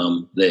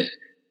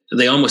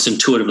 they almost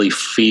intuitively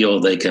feel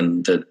that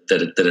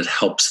it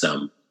helps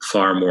them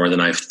far more than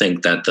I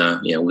think that,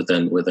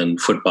 within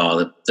football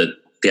that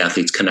the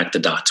athletes connect the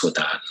dots with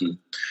that. And,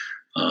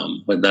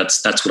 but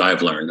that's what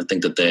I've learned. I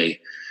think that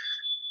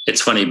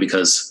it's funny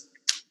because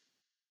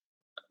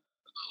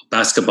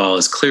basketball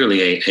is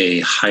clearly a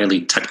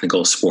highly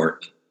technical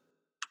sport,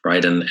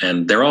 right?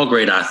 And they're all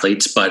great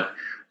athletes, but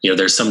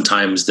there's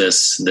sometimes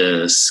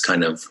this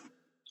kind of,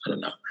 I don't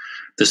know,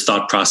 this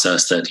thought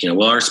process that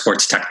well, our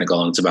sport's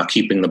technical and it's about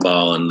keeping the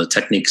ball and the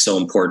technique's so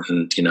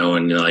important,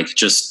 and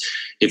just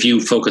if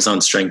you focus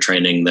on strength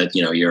training, that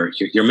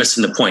you're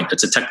missing the point.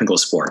 It's a technical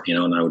sport,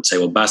 and I would say,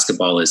 well,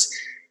 basketball is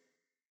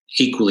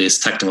equally as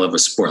technical of a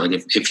sport.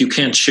 Like if you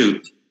can't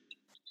shoot,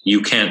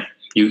 you can't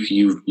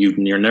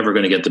you're never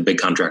going to get the big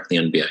contract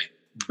in the NBA,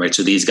 right?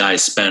 So these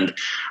guys spend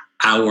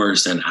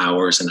hours and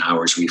hours and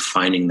hours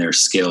refining their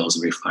skills,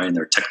 refining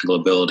their technical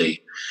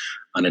ability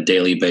on a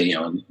daily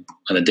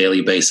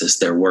basis.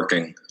 They're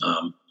working,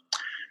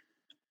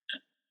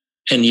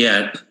 and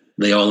yet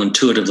they all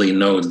intuitively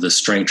know that the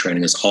strength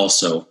training is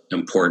also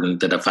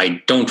important. That if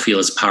I don't feel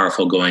as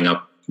powerful going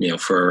up,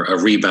 for a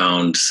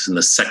rebound in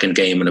the second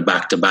game in a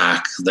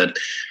back-to-back, that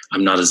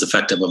I'm not as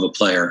effective of a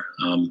player,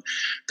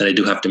 that I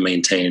do have to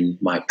maintain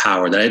my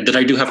power, that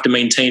I do have to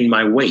maintain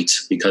my weight,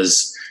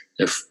 because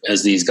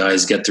as these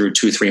guys get through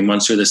 2-3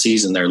 months through the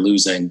season, they're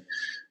losing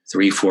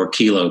 3-4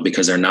 kilo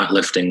because they're not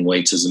lifting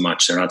weights as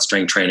much. They're not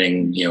strength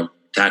training, the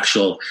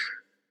actual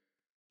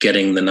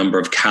getting the number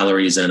of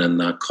calories in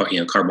and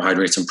the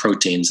carbohydrates and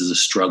proteins is a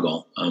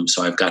struggle.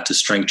 So I've got to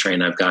strength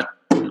train. I've got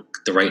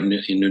the right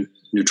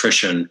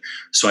nutrition,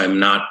 so I'm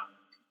not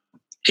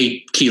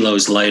 8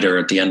 kilos lighter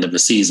at the end of the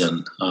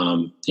season.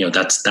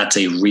 That's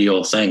a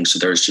real thing. So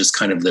there's just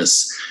kind of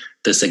this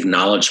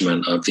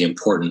acknowledgement of the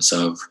importance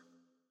of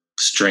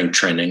strength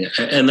training,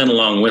 and then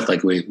along with,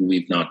 like,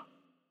 we've not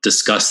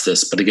discussed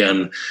this, but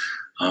again,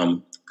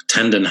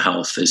 tendon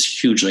health is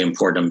hugely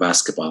important in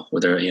basketball.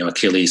 Whether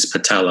Achilles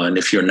patella, and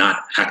if you're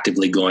not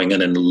actively going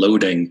in and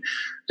loading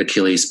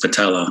Achilles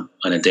patella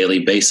on a daily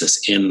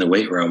basis in the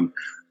weight room,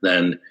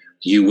 then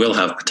you will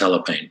have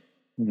patella pain,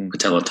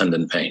 patella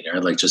tendon pain,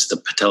 right? Like, just the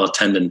patella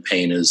tendon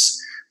pain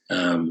is,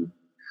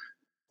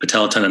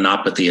 patella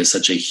tendinopathy is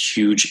such a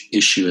huge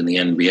issue in the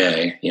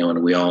NBA,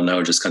 and we all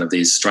know just kind of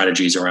these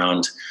strategies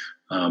around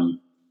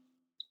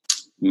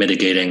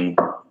mitigating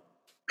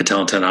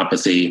patella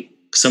tendinopathy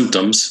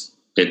symptoms.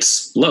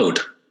 It's load,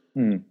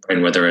 and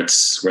whether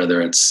it's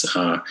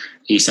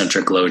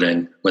eccentric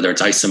loading, whether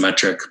it's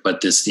isometric,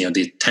 but this,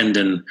 the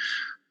tendon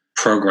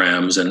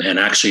programs and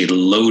actually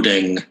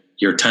loading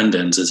your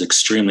tendons is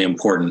extremely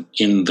important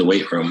in the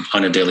weight room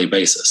on a daily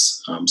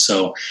basis.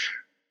 So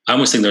I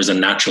almost think there's a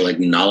natural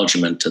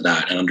acknowledgement to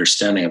that and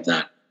understanding of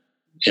that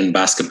in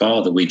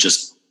basketball that we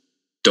just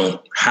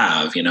don't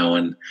have,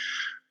 and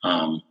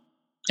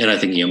I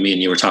think, me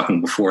and you were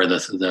talking before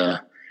the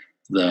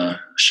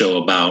show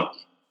about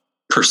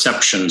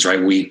perceptions,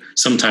 right?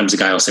 Sometimes the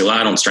guy will say, well,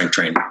 I don't strength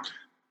train,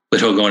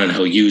 but he'll go in and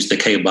he'll use the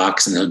K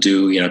box and he'll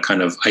do,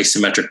 kind of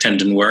isometric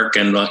tendon work.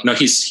 And no,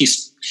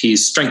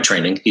 he's strength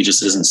training. He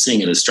just isn't seeing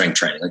it as strength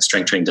training. Like,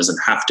 strength training doesn't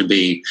have to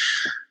be,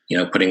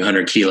 putting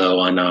 100 kilo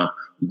on a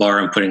bar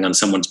and putting on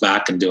someone's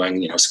back and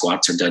doing,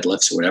 squats or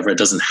deadlifts or whatever. It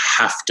doesn't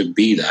have to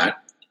be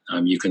that.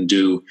 You can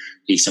do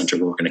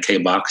eccentric work in a K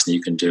box, and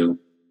you can do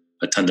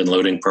a tendon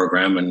loading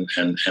program, and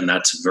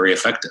that's very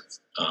effective.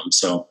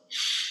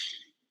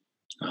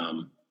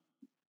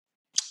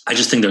 I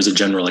just think there's a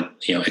general,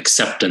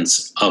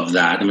 acceptance of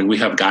that. I mean, we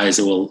have guys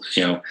that will,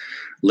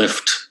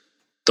 lift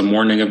the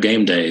morning of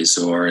game days,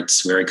 or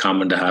it's very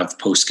common to have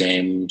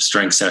post-game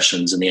strength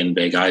sessions in the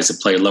NBA. Guys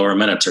that play lower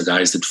minutes, or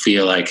guys that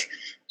feel like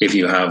if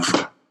you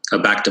have a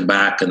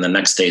back-to-back and the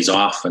next day's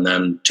off, and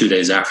then 2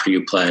 days after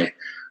you play,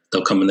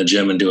 they'll come in the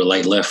gym and do a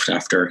light lift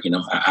after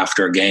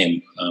a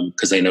game,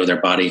 because they know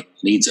their body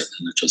needs it.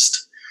 And it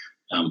just,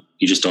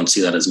 you just don't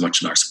see that as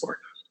much in our sport.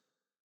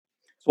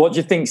 So what do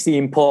you think is the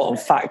important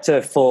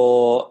factor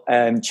for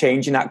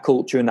changing that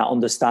culture and that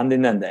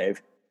understanding then,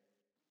 Dave?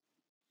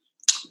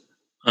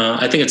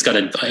 I think it's got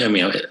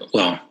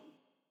to,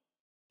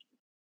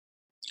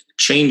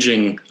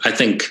 changing, I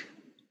think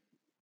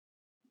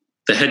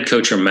the head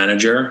coach or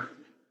manager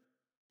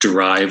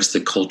drives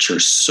the culture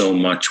so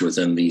much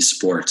within these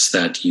sports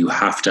that you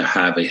have to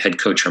have a head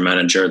coach or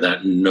manager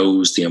that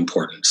knows the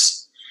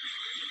importance,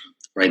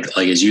 right?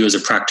 Like, as you as a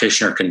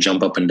practitioner can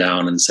jump up and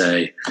down and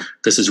say,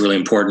 this is really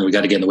important. We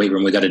got to get in the weight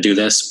room. We got to do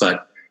this.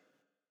 But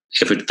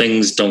if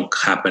things don't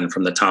happen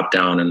from the top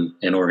down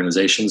in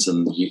organizations,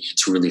 then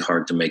it's really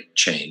hard to make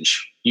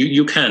change.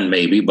 You can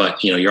maybe,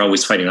 but you're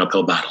always fighting an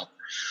uphill battle.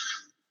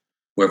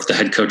 Where if the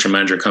head coach or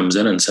manager comes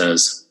in and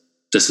says,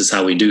 this is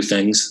how we do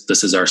things,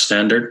 this is our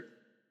standard,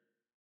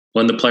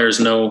 when the players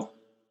know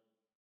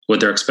what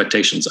their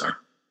expectations are.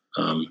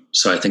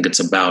 So I think it's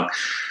about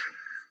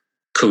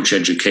coach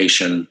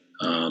education,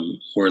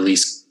 or at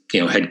least,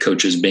 head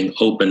coaches being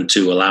open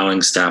to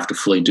allowing staff to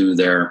fully do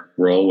their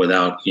role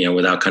without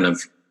kind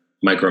of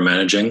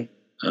micromanaging.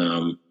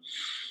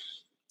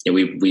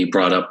 We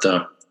brought up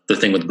the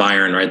thing with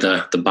Bayern, right?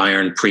 The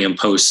Bayern pre and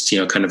post,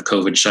 kind of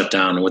COVID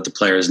shutdown and what the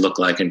players look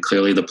like. And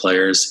clearly the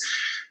players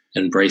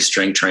embrace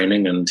strength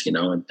training and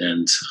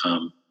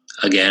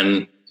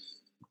again,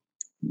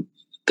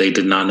 they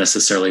did not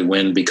necessarily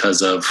win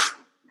because of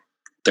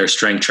their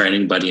strength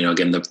training, but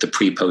again, the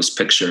pre-post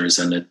pictures,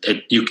 and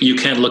you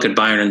can't look at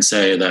Bayern and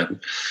say that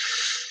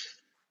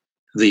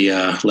the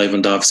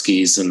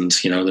Lewandowskis and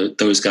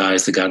those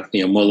guys that got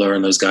Muller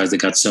and those guys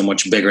that got so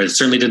much bigger, it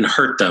certainly didn't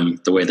hurt them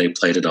the way they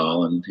played at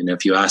all. And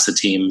if you ask the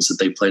teams that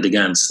they played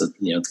against,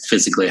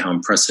 physically how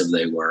impressive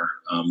they were,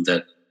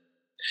 that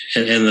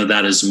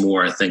is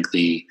more, I think,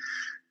 the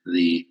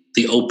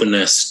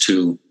openness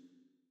to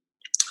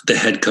the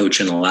head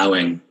coach and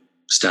allowing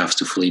staffs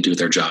to fully do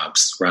their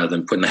jobs rather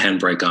than putting the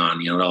handbrake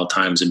on, at all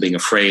times and being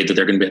afraid that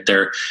they're going to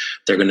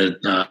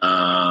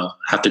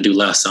have to do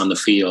less on the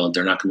field.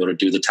 They're not going to be able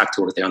to do the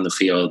tactical work on the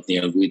field.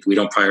 We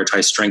don't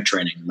prioritize strength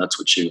training. And that's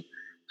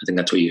I think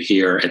that's what you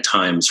hear at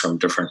times from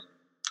different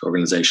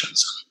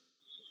organizations.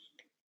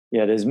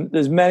 Yeah,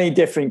 there's many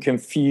different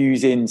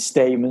confusing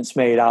statements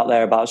made out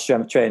there about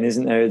strength training,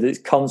 isn't there? There's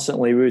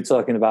constantly, we were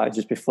talking about it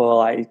just before,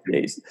 like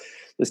there's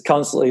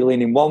constantly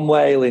leaning one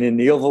way, leaning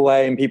the other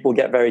way, and people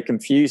get very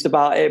confused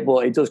about it.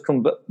 But it does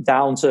come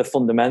down to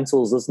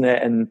fundamentals, doesn't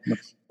it? And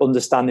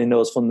understanding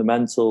those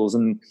fundamentals.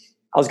 And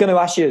I was going to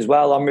ask you as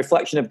well, on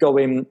reflection of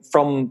going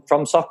from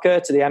soccer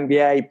to the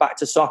NBA back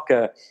to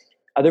soccer,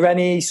 are there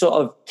any sort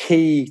of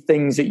key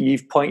things that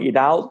you've pointed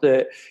out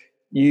that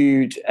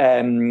you'd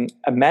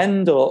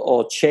amend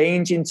or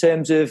change in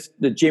terms of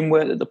the gym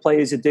work that the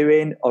players are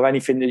doing, or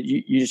anything that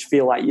you just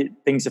feel like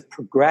things have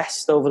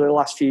progressed over the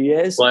last few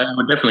years? Well, I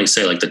would definitely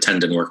say like the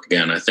tendon work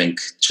again. I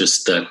think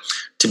just to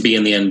be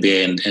in the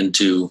NBA and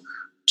to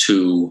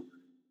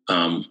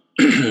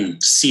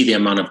see the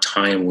amount of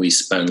time we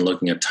spend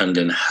looking at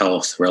tendon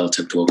health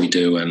relative to what we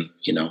do, and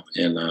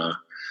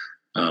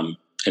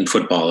in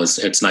football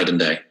it's night and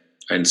day.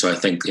 And so I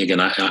think again,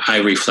 I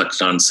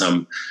reflected on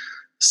some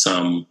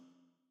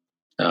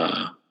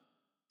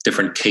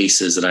different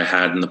cases that I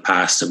had in the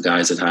past of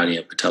guys that had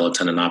patella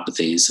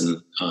tendinopathies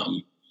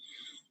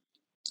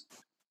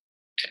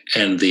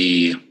and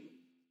the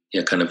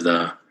kind of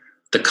the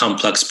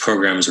complex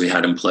programs we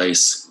had in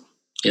place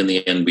in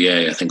the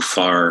NBA. I think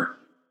far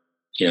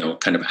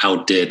kind of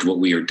outdid what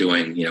we were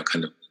doing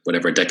kind of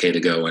whatever a decade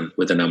ago and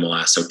within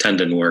MLS. So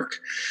tendon work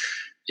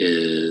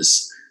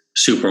is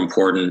super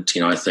important.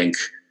 I think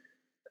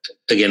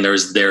again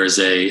there's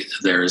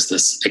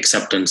this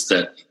acceptance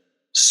that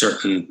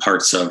certain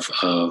parts of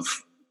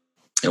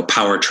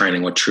power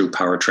training, what true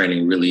power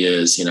training really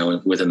is,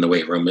 within the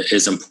weight room,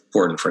 is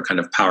important for kind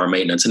of power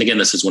maintenance. And again,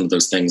 this is one of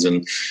those things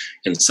in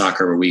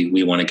soccer where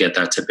we want to get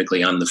that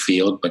typically on the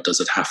field, but does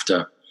it have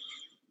to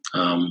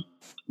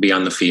be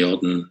on the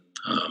field? And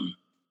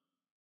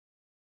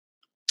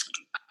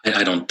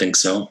I don't think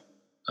so.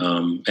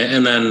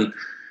 And then,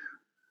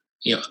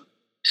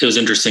 it was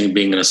interesting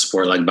being in a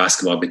sport like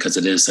basketball because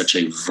it is such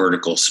a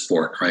vertical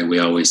sport, right? We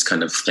always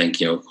kind of think,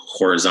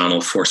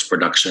 horizontal force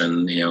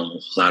production,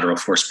 lateral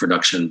force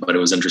production, but it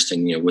was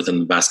interesting,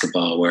 within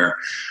basketball where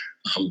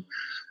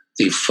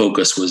the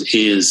focus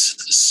is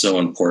so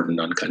important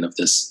on kind of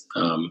this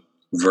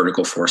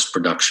vertical force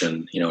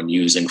production, and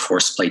using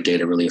force plate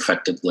data really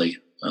effectively.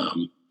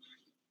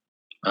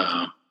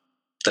 That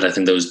I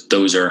think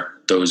those are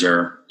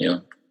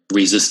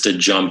resisted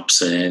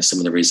jumps and some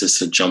of the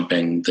resisted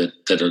jumping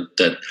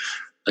that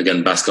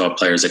again basketball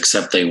players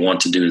accept they want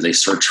to do, they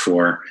search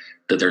for,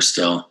 that there's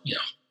still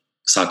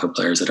soccer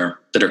players that are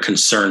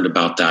concerned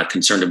about that,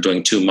 concerned of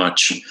doing too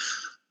much.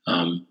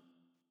 And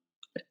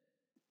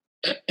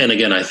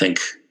again, I think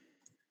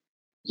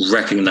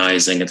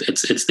recognizing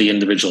it's the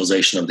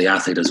individualization of the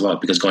athlete as well,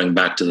 because going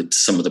back to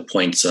some of the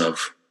points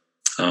of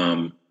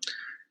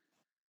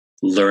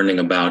learning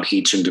about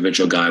each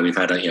individual guy, we've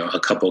had a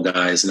couple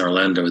guys in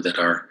Orlando that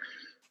are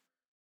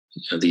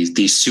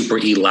these super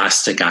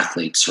elastic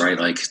athletes, right?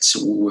 Like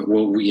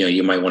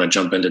you might want to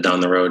jump into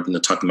down the road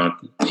and talking about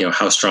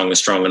how strong is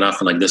strong enough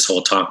and like this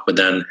whole talk, but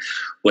then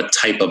what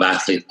type of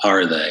athlete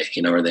are they?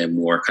 Are they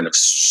more kind of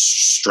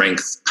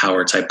strength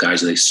power type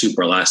guys? Are they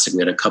super elastic?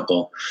 We had a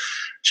couple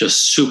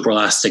just super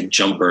elastic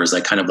jumpers,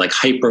 like kind of like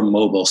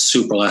hypermobile,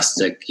 super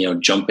elastic,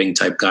 jumping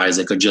type guys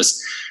that could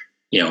just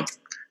get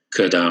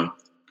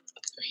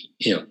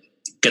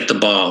the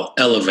ball,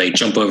 elevate,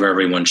 jump over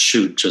everyone,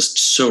 shoot, just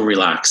so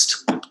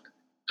relaxed.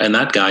 And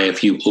that guy,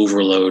 if you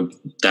overload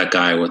that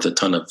guy with a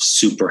ton of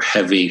super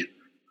heavy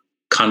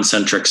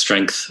concentric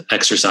strength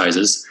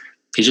exercises,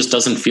 he just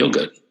doesn't feel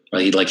good.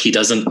 Right?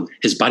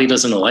 His body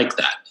doesn't like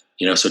that.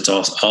 So it's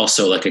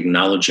also like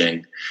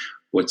acknowledging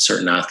what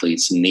certain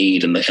athletes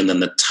need and then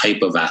the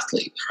type of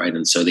athlete, right?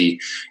 And so the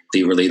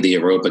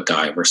aerobic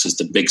guy versus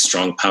the big,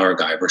 strong power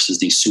guy versus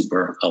the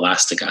super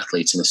elastic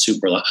athletes. And the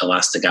super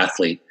elastic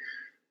athlete,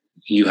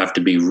 you have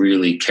to be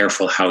really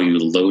careful how you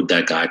load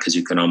that guy, because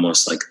you can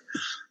almost like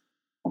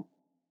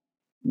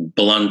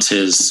blunt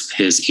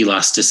his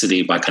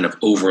elasticity by kind of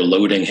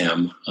overloading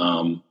him.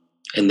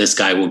 And this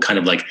guy will kind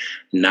of like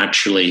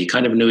naturally, he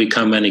kind of knew he'd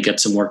come in, he'd get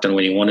some work done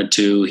when he wanted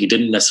to. He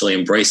didn't necessarily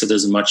embrace it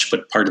as much,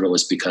 but part of it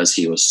was because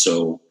he was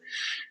so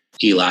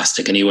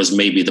elastic, and he was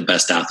maybe the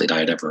best athlete I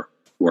had ever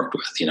worked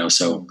with,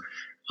 So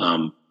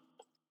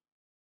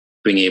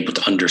being able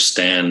to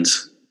understand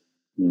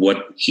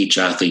what each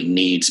athlete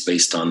needs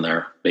based on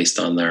their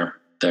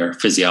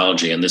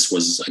physiology. And this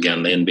was,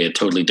 again, the NBA, a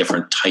totally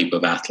different type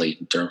of athlete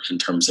in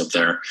terms of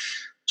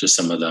just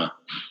some of the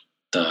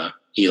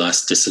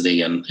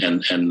elasticity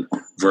and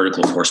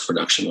vertical force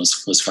production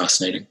was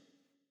fascinating.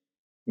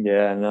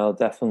 Yeah, no,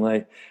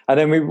 definitely. And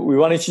then we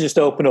wanted to just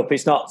open up.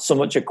 It's not so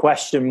much a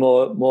question,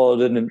 more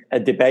than a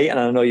debate. And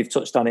I know you've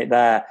touched on it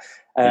there,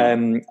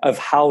 of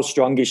how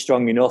strong is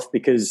strong enough,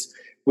 because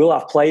we'll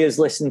have players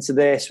listen to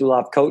this, we'll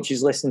have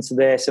coaches listen to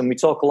this, and we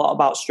talk a lot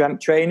about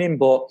strength training,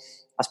 but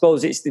I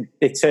suppose it's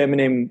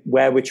determining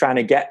where we're trying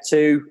to get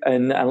to.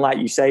 And like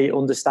you say,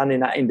 understanding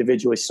that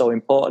individual is so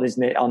important,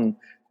 isn't it,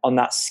 on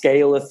that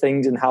scale of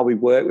things and how we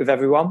work with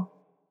everyone.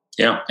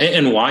 Yeah.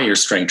 And why you're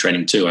strength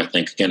training too. I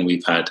think, again,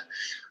 we've had,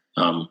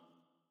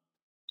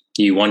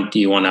 you want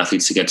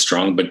athletes to get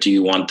strong, but do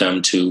you want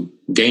them to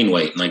gain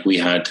weight? Like we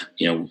had,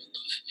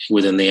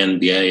 within the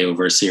NBA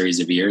over a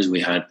series of years,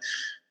 we had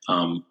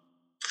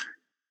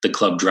the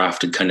club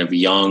drafted kind of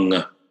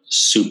young,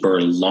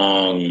 super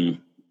long,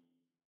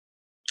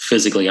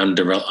 physically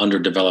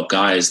underdeveloped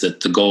guys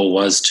that the goal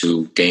was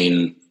to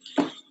gain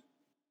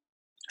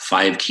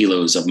 5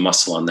 kilos of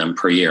muscle on them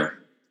per year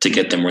to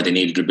get them where they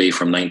needed to be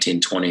from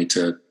 19, 20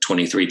 to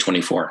 23,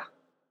 24.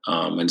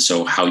 And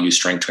so how you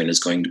strength train is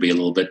going to be a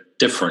little bit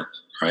different,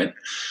 right?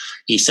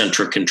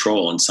 Eccentric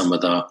control and some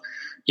of the,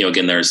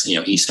 again, there's,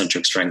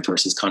 eccentric strength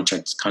versus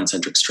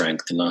concentric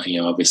strength. And,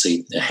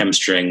 obviously the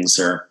hamstrings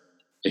are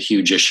a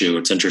huge issue.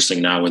 It's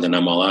interesting now with an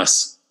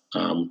MLS,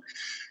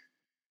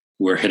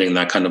 we're hitting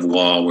that kind of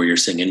wall where you're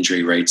seeing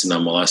injury rates in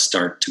MLS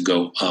start to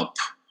go up,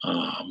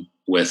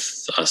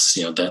 with us,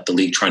 the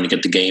league trying to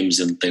get the games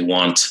that they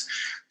want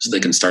so they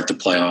can start the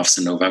playoffs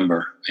in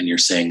November. And you're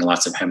seeing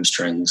lots of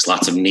hamstrings,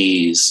 lots of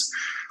knees.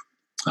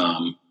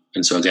 And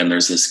so again,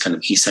 there's this kind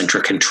of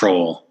eccentric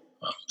control.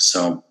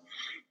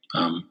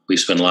 We've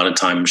spent a lot of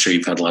time, I'm sure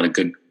you've had a lot of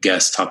good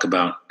guests talk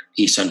about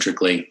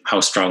eccentrically,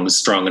 how strong is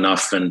strong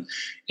enough, and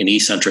in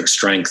eccentric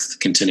strength,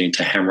 continuing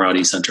to hammer out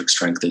eccentric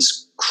strength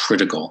is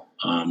critical.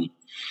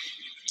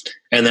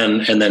 And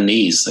then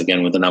knees,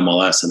 again, with an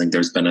MLS, I think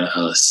there's been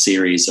a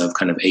series of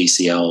kind of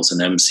ACLs and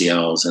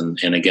MCLs.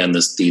 And again,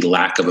 the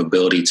lack of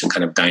ability to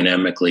kind of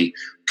dynamically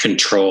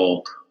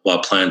control while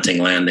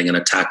planting, landing, and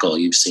a tackle.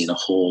 You've seen a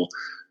whole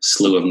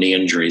slew of knee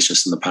injuries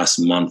just in the past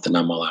month in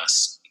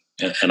MLS.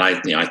 And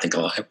I think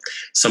a lot,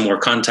 some were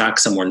contact,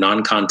 some were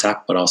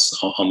non-contact, but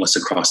also almost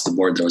across the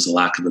board, there was a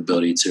lack of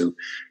ability to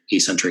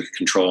eccentric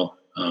control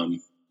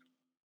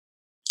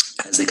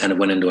as they kind of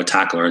went into a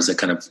tackle or as they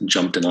kind of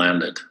jumped and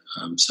landed.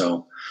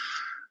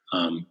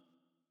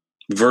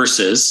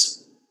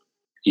 Versus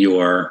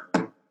your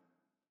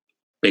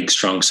big,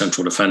 strong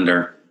central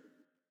defender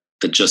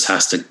that just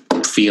has to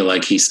feel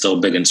like he's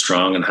still big and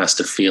strong and has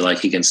to feel like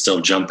he can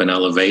still jump and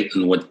elevate.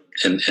 And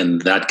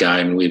that guy,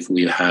 and we've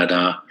had,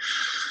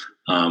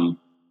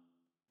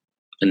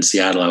 in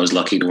Seattle, I was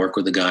lucky to work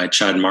with a guy,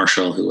 Chad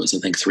Marshall, who was, I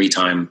think,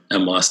 3-time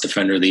MLS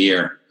Defender of the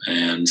Year.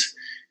 And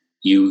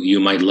you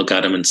might look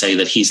at him and say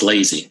that he's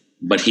lazy,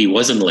 but he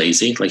wasn't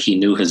lazy. Like, he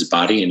knew his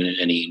body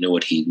and he knew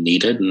what he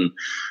needed. And,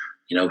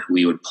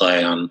 we would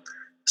play on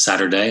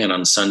Saturday, and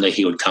on Sunday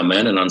he would come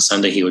in, and on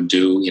Sunday he would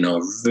do, a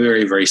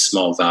very, very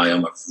small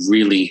volume of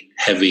really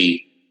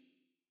heavy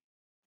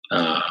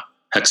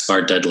hex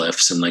bar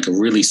deadlifts and like a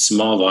really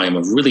small volume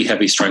of really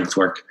heavy strength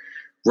work,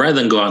 rather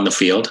than go on the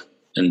field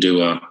and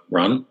do a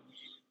run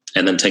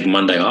and then take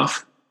Monday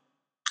off.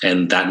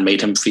 And that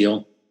made him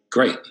feel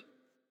great.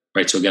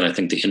 Right. So again, I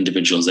think the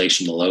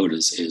individualization of the load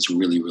is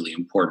really, really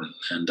important.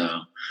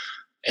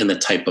 And the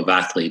type of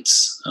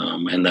athletes,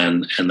 and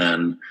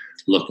then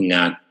looking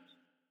at,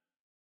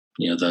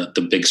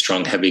 the big,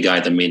 strong, heavy guy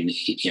that made,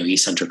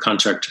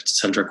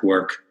 eccentric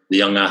work, the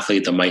young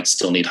athlete that might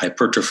still need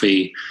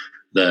hypertrophy,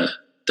 the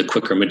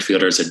quicker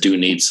midfielders that do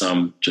need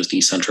some just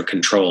eccentric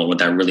control. And what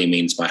that really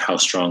means by how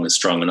strong is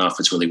strong enough,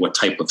 it's really what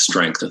type of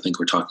strength I think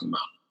we're talking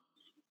about.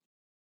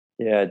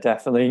 Yeah,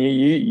 definitely. And you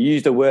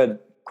used the word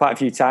quite a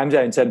few times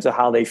there in terms of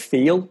how they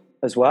feel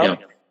as well. Yeah.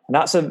 And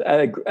that's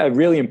a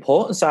really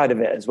important side of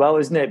it as well,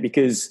 isn't it?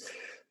 Because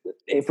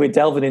if we're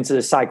delving into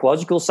the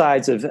psychological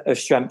sides of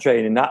strength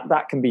training,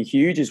 that can be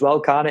huge as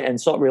well, can't it?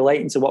 And sort of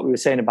relating to what we were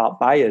saying about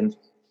Bayern.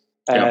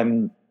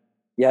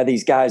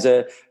 These guys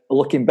are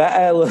looking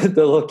better.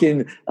 They're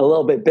looking a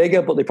little bit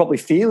bigger, but they're probably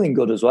feeling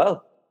good as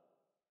well.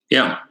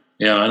 Yeah.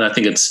 Yeah. And I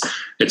think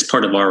it's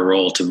part of our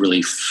role to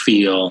really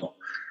figure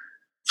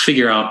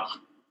out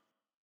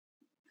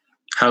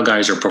how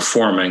guys are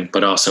performing,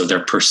 but also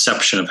their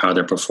perception of how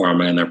they're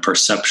performing and their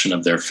perception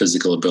of their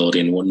physical ability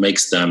and what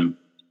makes them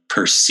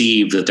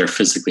perceive that they're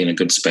physically in a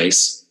good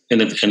space.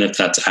 And if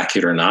that's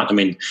accurate or not. I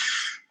mean,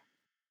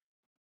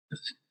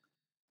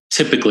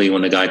 typically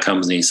when a guy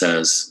comes and he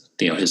says,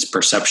 his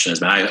perception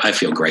is, I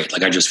feel great.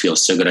 Like, I just feel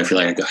so good. I feel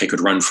like I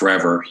could run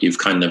forever. You've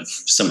kind of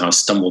somehow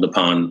stumbled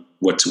upon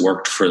what's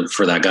worked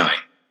for that guy.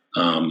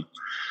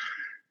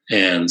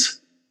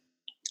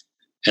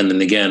 And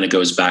then again, it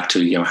goes back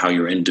to, how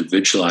you're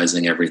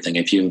individualizing everything.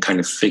 If you can kind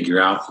of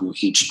figure out who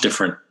each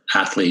different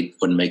athlete,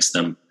 what makes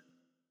them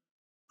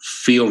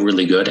feel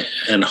really good,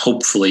 and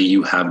hopefully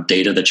you have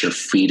data that you're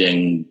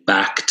feeding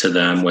back to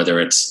them, whether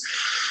it's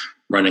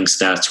running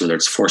stats, whether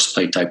it's force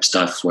play type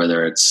stuff,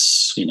 whether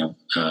it's,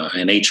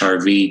 an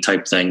HRV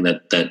type thing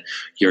that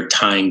you're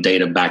tying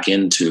data back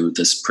into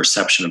this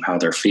perception of how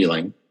they're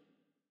feeling.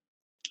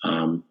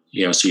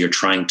 So you're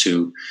trying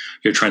to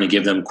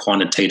give them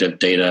quantitative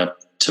data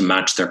to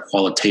match their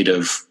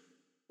qualitative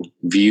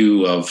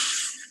view of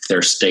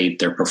their state,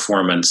 their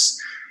performance,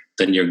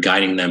 then you're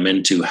guiding them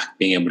into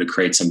being able to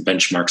create some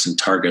benchmarks and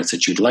targets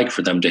that you'd like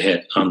for them to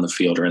hit on the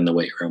field or in the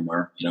weight room,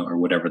 or or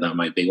whatever that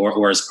might be,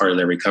 or as part of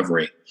their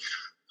recovery.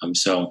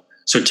 So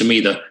to me,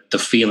 the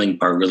feeling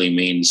part really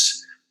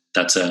means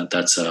that's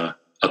a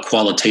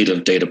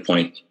qualitative data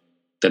point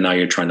that now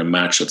you're trying to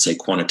match, let's say,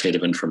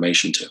 quantitative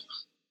information to.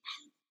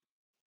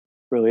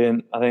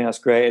 Brilliant. I think that's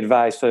great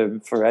advice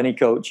for any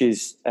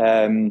coaches.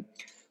 Dave,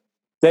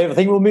 I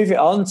think we'll move it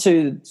on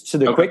to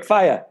the quick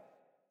fire.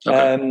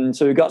 Okay.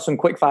 So we've got some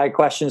quick fire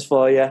questions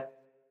for you.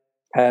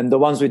 The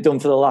ones we've done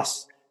for the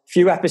last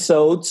few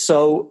episodes.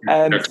 So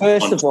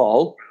first of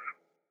all,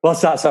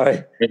 what's that?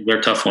 Sorry. They're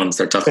tough ones.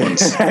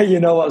 You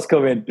know what's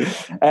coming.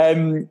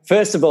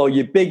 First of all,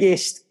 your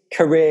biggest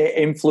career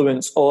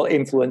influence or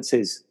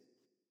influences?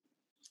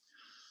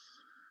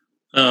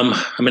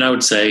 I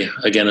would say,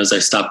 again, as I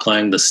stopped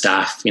playing, the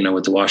staff,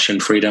 with the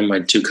Washington Freedom, I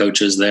had 2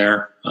 coaches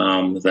there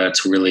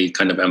that's really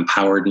kind of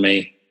empowered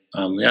me.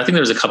 I think there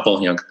was a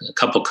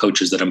couple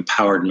coaches that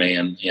empowered me,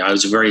 and I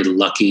was very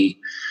lucky.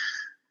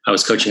 I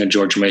was coaching at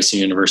George Mason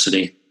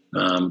University,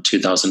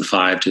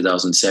 2005,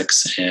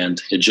 2006,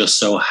 and it just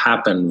so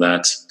happened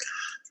that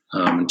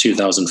in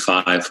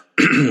 2005,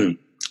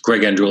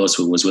 Greg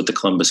Andrulis was with the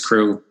Columbus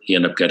Crew. He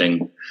ended up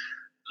getting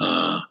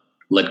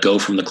let go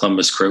from the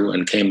Columbus Crew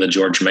and came to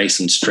George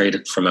Mason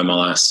straight from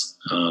MLS,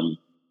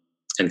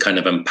 and kind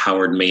of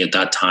empowered me at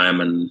that time.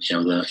 And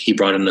he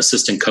brought an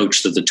assistant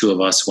coach that the 2 of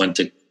us went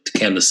to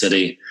Kansas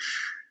City,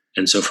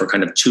 and so for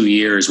kind of 2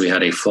 years we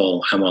had a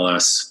full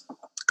MLS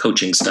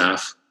coaching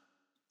staff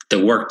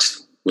that worked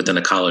within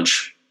a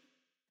college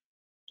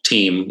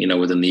team,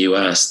 within the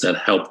U.S. that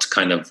helped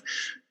kind of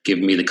give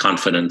me the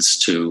confidence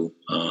to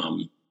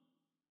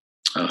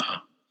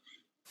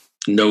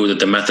know that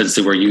the methods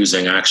that we're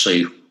using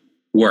actually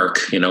work,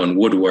 and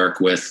would work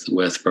with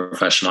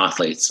professional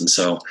athletes. And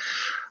so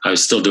I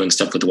was still doing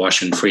stuff with the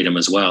Washington Freedom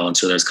as well. And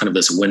so there's kind of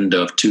this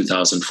window of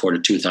 2004 to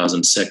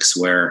 2006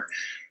 where,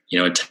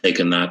 I'd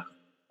taken that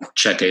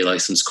Check A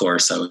license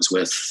course. I was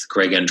with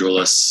Greg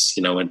Andrulis,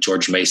 at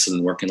George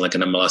Mason, working like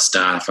an MLS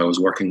staff. I was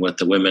working with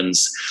the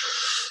women's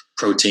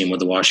pro team with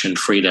the Washington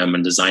Freedom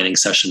and designing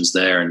sessions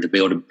there. And to be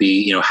able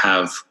to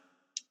have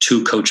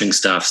 2 coaching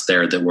staffs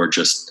there that were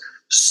just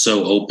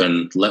so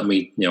open, let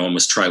me,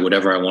 almost try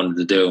whatever I wanted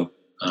to do.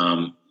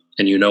 And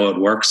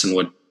what works and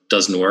what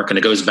doesn't work. And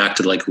it goes back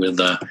to like with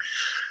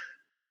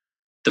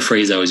the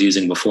phrase I was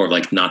using before,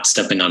 like not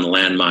stepping on a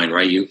landmine,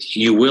 right?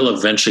 You will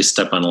eventually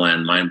step on a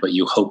landmine, but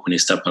you hope when you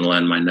step on a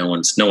landmine, no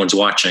one's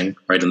watching,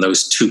 right? And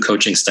those 2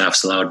 coaching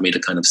staffs allowed me to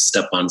kind of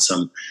step on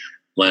some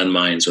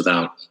landmines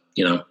without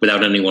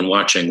anyone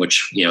watching,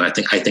 which, I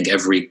think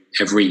every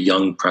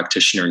young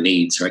practitioner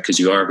needs, right? Because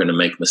you are going to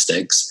make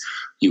mistakes.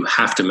 You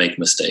have to make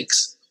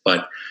mistakes,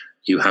 but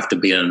you have to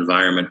be in an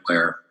environment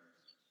where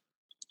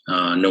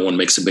no one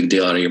makes a big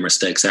deal out of your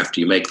mistakes after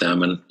you make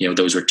them. And,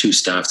 those were 2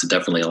 staffs that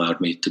definitely allowed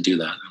me to do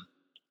that.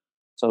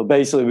 So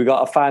basically we've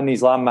got to find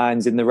these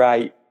landmines in the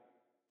right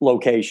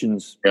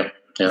locations. Yeah.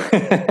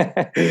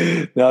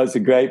 No, it's a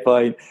great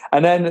point.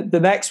 And then the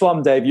next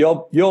one, Dave,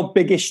 your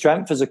biggest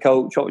strength as a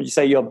coach, what would you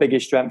say your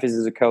biggest strength is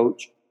as a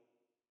coach?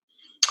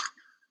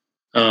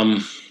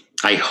 I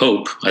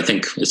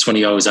think it's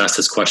funny you always ask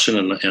this question,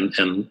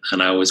 and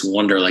I always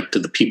wonder, like, do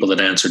the people that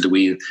answer,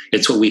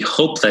 it's what we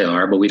hope they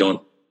are, but we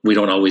don't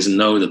always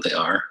know that they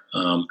are.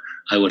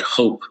 I would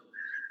hope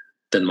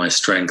that my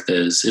strength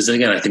is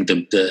again, I think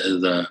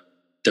the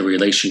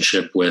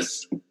relationship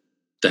with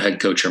the head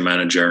coach or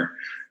manager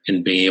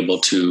and being able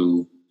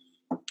to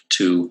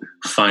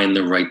find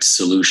the right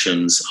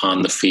solutions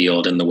on the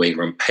field in the weight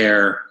room,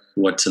 pair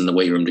what's in the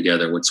weight room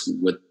together,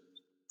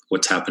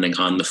 what's happening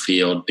on the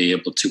field, be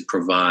able to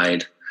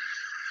provide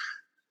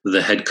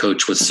the head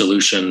coach with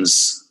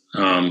solutions,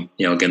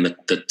 again,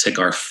 that tick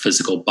our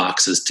physical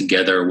boxes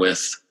together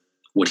with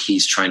what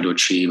he's trying to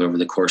achieve over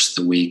the course of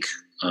the week,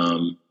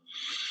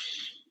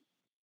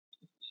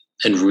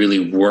 and really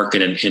work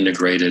in an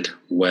integrated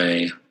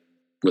way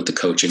with the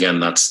coach. Again,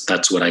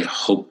 that's what I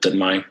hope that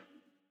my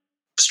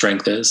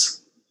strength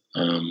is.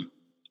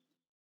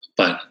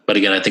 But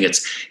again, I think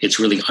it's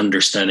really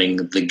understanding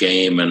the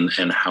game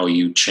and how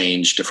you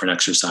change different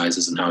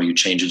exercises, and how you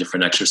change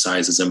different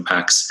exercises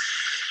impacts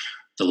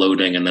the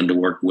loading, and then to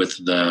work with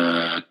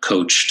the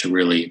coach to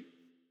really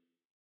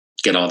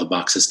get all the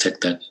boxes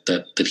ticked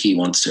that he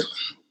wants to.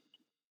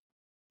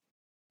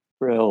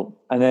 Brilliant.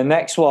 And then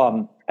next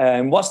one,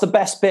 what's the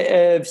best bit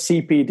of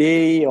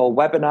CPD or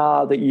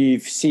webinar that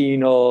you've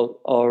seen or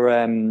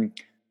done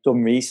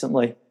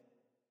recently?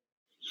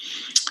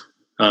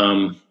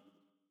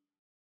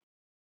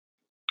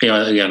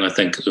 Again, I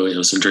think it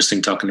was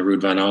interesting talking to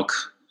Ruud van Elk.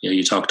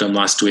 You talked to him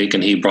last week,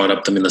 and he brought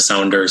up the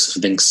Sounders.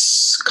 I think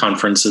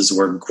conferences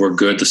were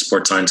good. The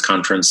Sports Science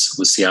Conference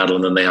with Seattle,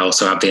 and then they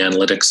also have the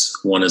Analytics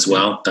one as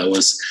well. That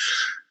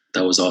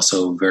was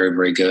also very,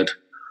 very good.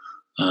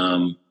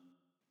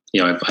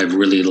 I've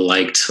really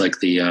liked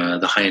the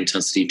high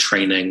intensity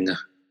training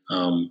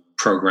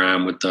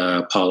program with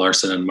Paul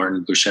Larson and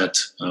Martin Bouchette.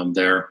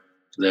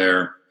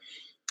 Their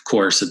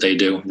course that they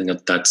do. I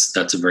think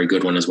that's a very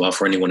good one as well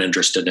for anyone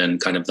interested in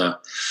kind of the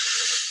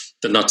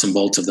nuts and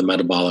bolts of the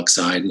metabolic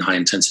side and high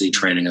intensity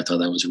training. I thought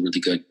that was a really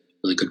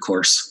good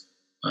course.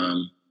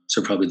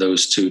 So probably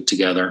those two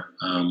together.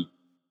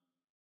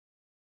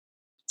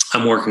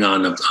 I'm working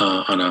on a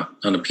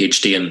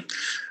PhD in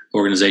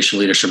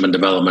organizational leadership and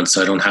development,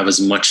 so I don't have as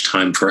much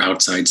time for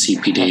outside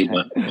CPD.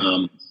 But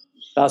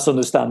that's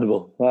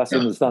understandable.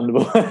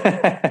 Understandable.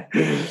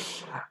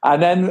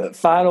 And then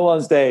final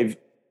ones, Dave.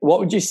 What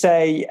would you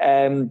say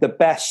the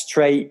best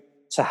trait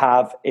to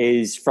have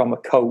is from a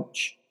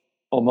coach,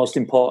 or most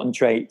important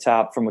trait to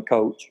have from a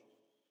coach?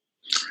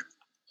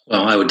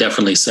 Well, I would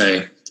definitely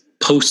say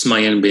post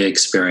my NBA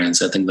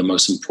experience, I think the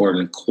most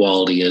important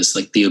quality is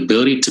like the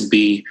ability to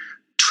be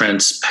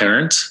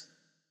transparent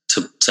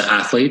to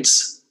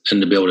athletes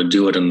and to be able to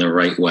do it in the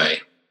right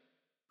way.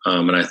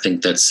 And I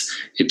think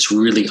it's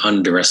really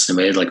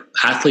underestimated. Like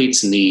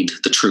athletes need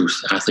the truth.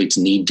 Athletes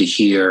need to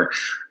hear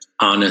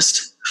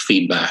honest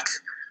feedback.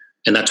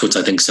 And that's what's,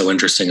 I think, so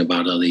interesting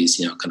about all these,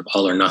 kind of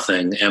all or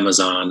nothing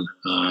Amazon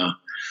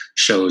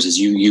shows is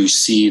you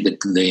see the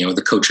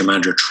coach or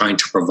manager trying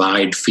to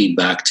provide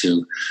feedback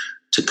to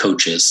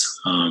coaches.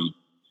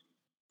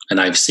 And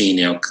I've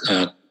seen,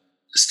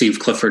 Steve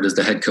Clifford is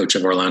the head coach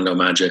of Orlando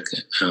Magic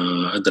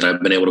that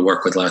I've been able to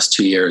work with the last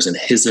 2 years, and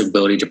his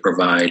ability to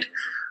provide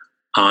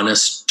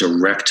honest,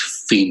 direct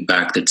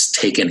feedback that's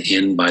taken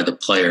in by the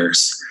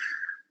players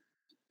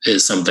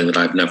is something that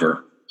I've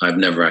never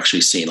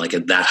actually seen like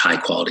at that high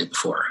quality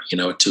before,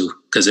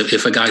 because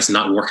if a guy's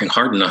not working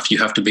hard enough, you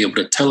have to be able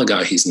to tell a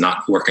guy he's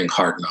not working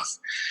hard enough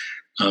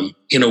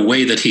in a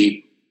way that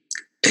he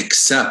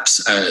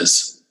accepts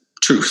as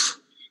truth.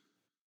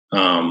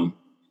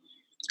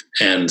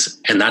 And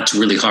that's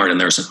really hard.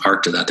 And there's an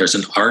art to that. There's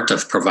an art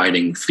of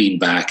providing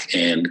feedback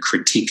and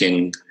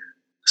critiquing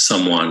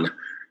someone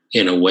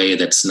in a way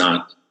that's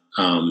not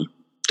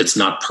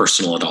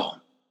personal at all.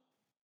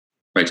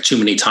 Right? Too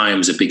many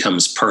times it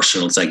becomes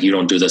personal. It's like, you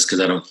don't do this because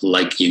I don't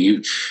like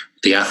you.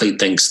 The athlete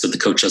thinks that the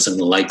coach doesn't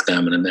like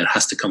them. And it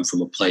has to come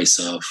from a place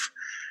of,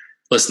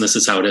 listen, this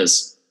is how it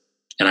is.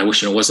 And I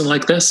wish it wasn't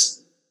like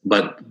this,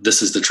 but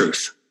this is the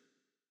truth.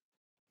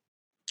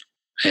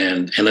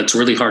 And it's a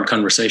really hard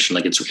conversation.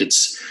 Like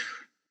it's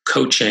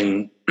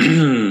coaching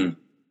can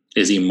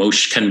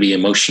be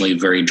emotionally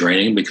very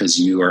draining because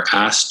you are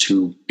asked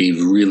to be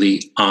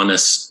really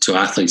honest to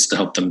athletes to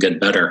help them get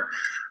better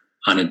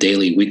on a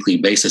daily, weekly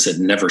basis. It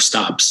never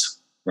stops,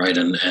 right?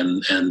 And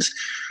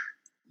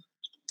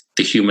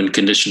the human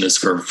condition is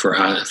for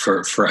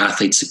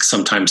athletes to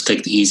sometimes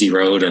take the easy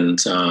road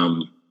and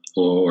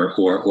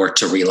or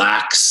to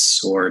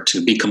relax or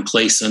to be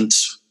complacent,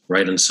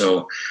 right? And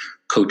so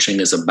coaching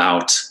is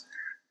about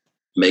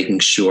making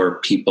sure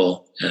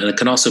people, and it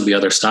can also be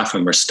other staff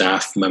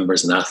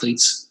members and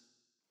athletes,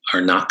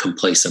 are not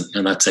complacent.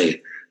 And that's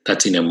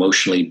an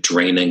emotionally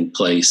draining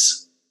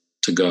place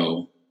to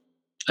go,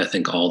 I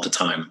think, all the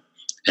time.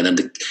 And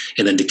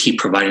then to keep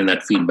providing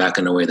that feedback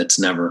in a way that's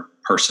never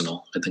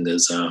personal, I think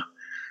is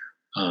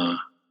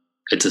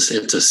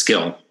it's a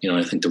skill.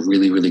 I think the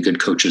really, really good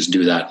coaches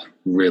do that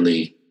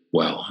really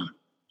well.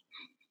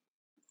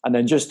 And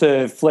then just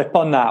to flip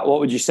on that, what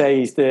would you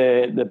say is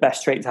the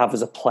best trait to have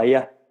as a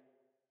player?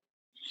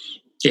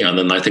 Yeah, and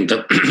then I think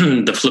that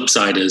the flip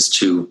side is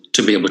to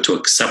be able to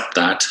accept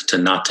that, to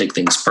not take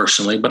things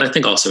personally. But I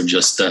think also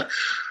just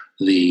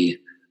the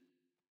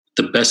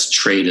best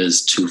trait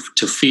is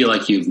to feel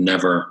like you've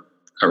never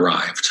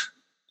arrived,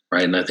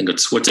 right? And I think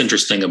it's what's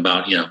interesting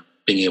about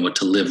being able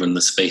to live in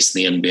the space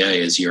in the NBA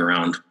is you're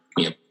around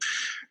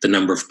the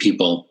number of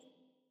people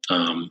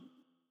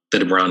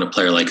that are around a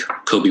player like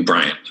Kobe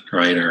Bryant,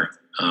 right? Or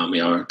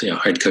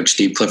head coach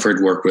Steve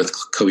Clifford worked with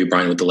Kobe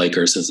Bryant with the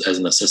Lakers as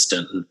an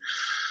assistant.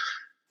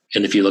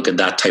 And if you look at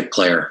that type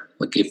player,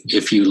 like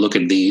if you look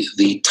at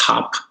the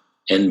top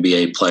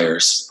NBA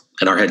players,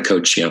 and our head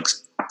coach,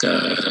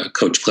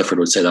 Coach Clifford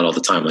would say that all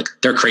the time, like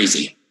they're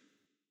crazy.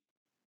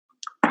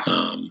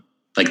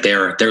 Like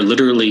they're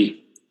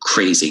literally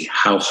crazy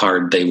how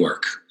hard they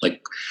work.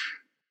 Like,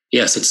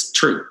 yes, it's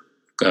true.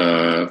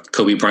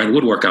 Kobe Bryant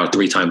would work out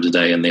 3 times a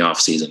day in the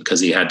off season because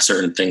he had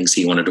certain things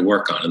he wanted to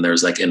work on. And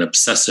there's like an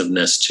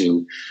obsessiveness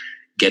to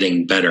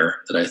getting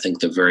better that I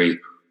think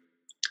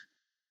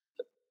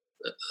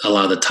a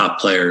lot of the top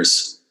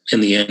players in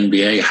the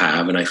NBA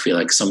have. And I feel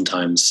like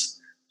sometimes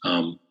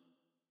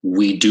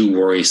we do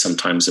worry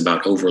sometimes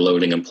about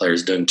overloading and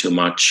players doing too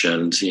much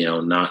and,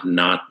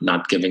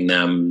 not giving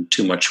them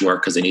too much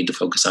work because they need to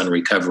focus on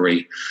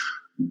recovery.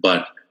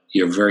 But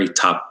your very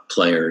top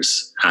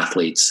players,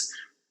 athletes,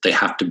 they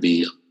have to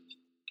be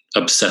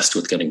obsessed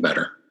with getting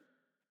better.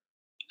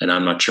 And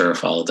I'm not sure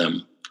if all of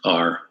them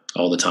are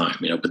all the time,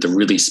 but the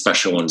really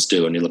special ones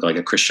do. And you look like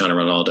a Cristiano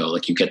Ronaldo,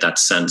 like you get that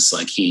sense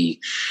like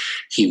he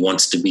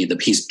wants to be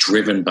he's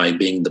driven by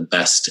being the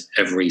best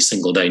every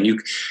single day.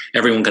 And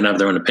everyone can have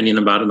their own opinion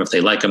about him. If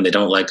they like him, they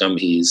don't like him.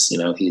 He's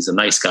a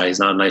nice guy. He's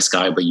not a nice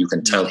guy, but you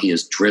can tell he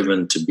is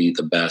driven to be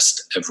the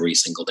best every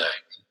single day.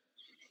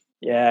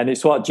 Yeah, and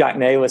it's what Jack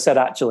Naylor said,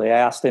 actually. I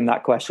asked him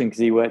that question because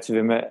he worked with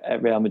him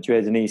at Real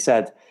Madrid, and he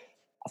said,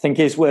 I think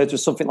his words were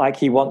something like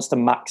he wants to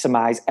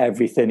maximise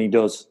everything he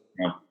does.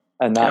 Yeah.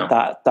 And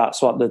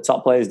that's what the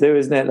top players do,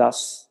 isn't it?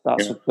 That's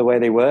the way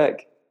they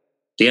work.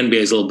 The NBA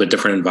is a little bit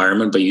different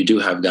environment, but you do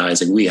have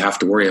guys, like we have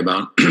to worry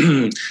about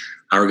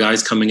our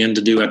guys coming in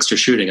to do extra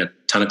shooting at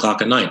 10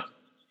 o'clock at night.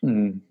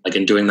 Like,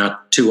 and doing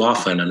that too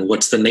often, and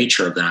what's the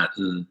nature of that?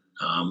 And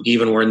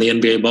even we're in the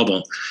NBA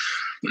bubble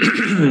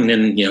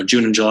in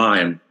June and July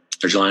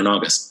and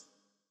August,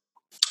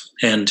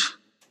 and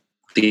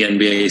the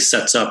NBA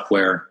sets up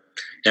where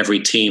every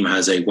team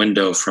has a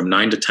window from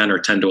 9 to 10 or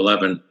 10 to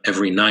 11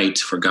 every night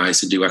for guys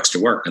to do extra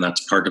work, and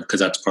that's part of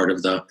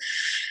the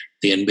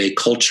NBA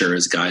culture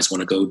is guys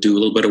want to go do a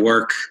little bit of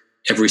work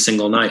every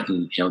single night.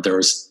 And there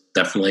was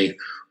definitely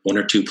one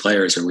or two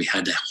players where we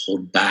had to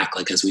hold back.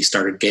 Like, as we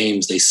started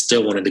games, they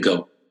still wanted to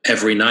go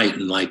every night.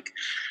 And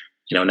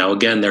now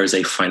again, there's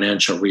a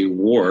financial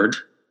reward.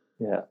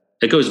 Yeah.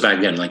 It goes back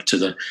again,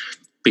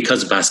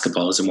 because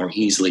basketball is a more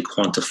easily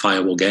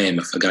quantifiable game.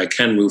 If a guy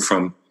can move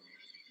from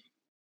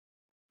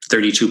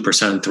 32%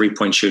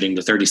 3-point shooting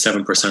to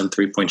 37%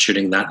 3-point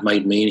shooting, that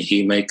might mean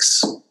he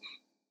makes,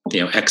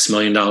 X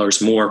million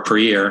dollars more per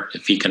year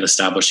if he can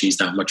establish he's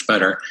that much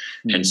better.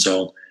 Mm-hmm. And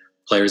so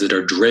players that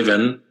are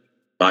driven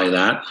by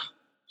that,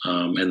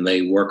 and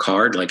they work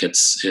hard,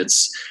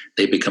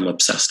 they become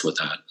obsessed with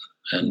that.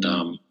 And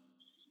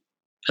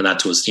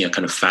that was,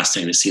 kind of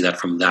fascinating to see that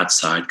from that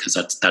side, because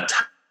that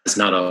has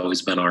not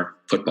always been our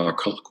football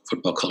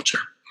culture.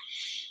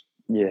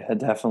 Yeah,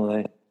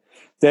 definitely.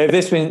 Dave,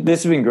 this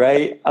has been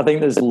great. I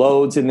think there's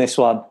loads in this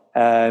one.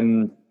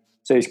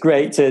 So it's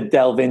great to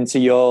delve into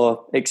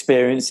your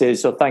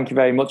experiences. So thank you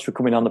very much for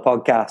coming on the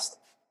podcast.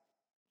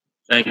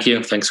 Thank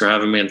you. Thanks for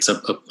having me. It's an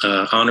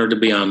honor to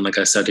be on. Like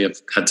I said, you've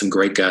had some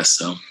great guests,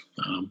 so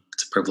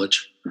it's a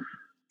privilege.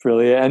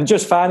 Brilliant. And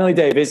just finally,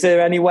 Dave, is there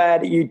anywhere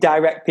that you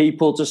direct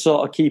people to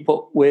sort of keep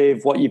up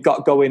with what you've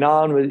got going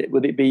on?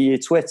 Would it be your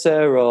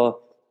Twitter or?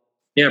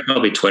 Yeah,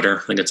 probably Twitter.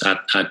 I think it's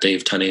at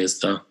Dave Tenney is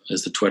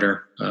the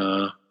Twitter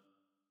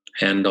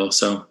handle.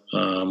 So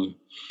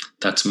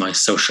that's my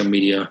social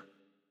media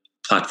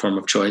platform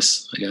of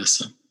choice, I guess.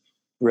 So.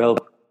 Real.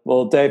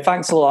 Well, Dave,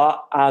 thanks a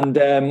lot, and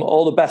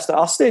all the best at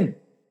Austin.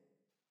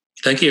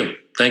 Thank you.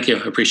 I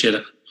appreciate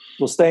it.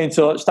 We'll stay in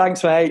touch.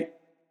 Thanks, mate.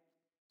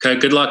 Okay,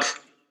 good luck.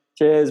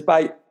 Cheers,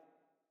 bye.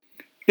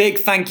 Big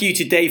thank you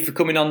to Dave for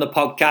coming on the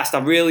podcast. I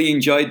really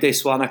enjoyed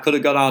this one. I could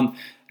have gone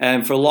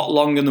on for a lot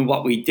longer than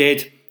what we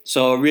did,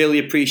 so I really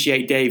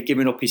appreciate Dave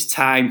giving up his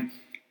time.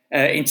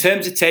 In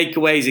terms of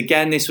takeaways,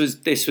 again, this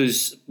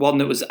was one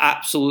that was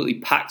absolutely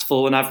packed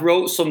full, and I've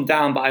wrote some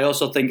down, but I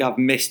also think I've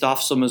missed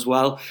off some as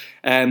well,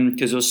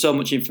 because there was so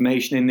much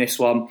information in this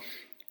one.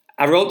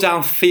 I wrote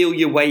down feel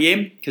your way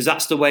in, because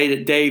that's the way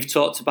that Dave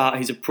talked about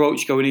his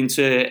approach going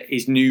into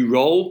his new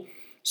role.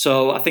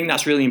 So I think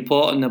that's really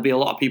important. There'll be a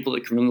lot of people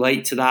that can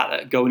relate to that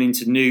are going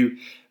into new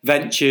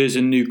ventures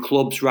and new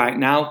clubs right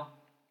now.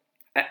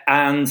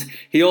 And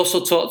he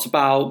also talked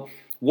about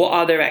what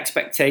are their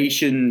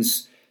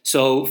expectations.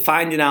 So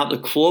finding out the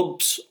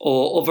clubs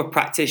or other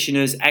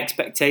practitioners'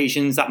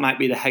 expectations, that might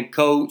be the head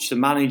coach, the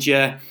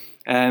manager,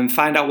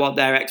 find out what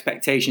their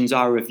expectations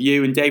are of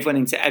you. And Dave went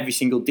into every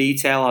single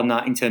detail on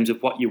that in terms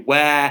of what you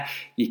wear,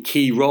 your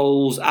key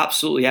roles,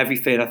 absolutely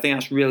everything. I think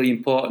that's really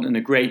important and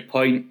a great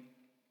point.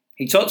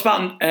 He talked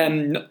about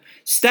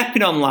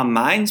stepping on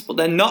landmines, but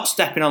then not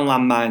stepping on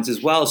landmines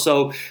as well.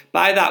 So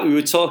by that, we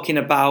were talking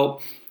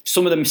about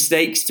some of the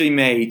mistakes to be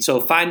made. So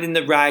finding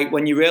the right,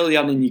 when you're early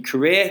on in your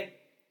career,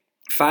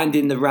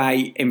 finding the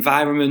right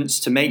environments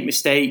to make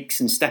mistakes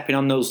and stepping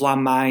on those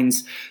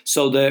landmines,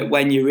 so that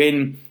when you're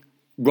in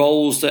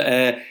roles that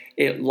are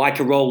like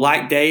a role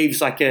like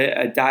Dave's, like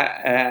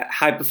a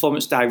high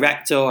performance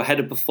director or head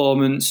of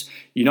performance,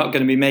 you're not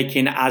going to be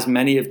making as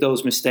many of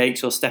those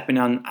mistakes or stepping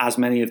on as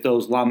many of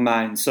those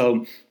landmines.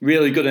 So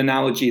really good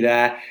analogy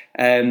there.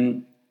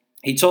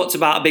 He talked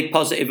about a big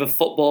positive of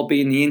football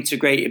being the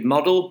integrated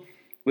model,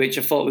 which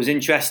I thought was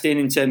interesting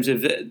in terms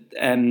of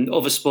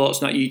other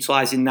sports not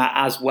utilising that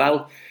as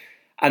well.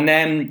 And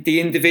then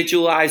the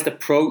individualised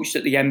approach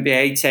that the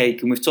NBA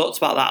take, and we've talked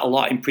about that a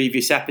lot in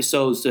previous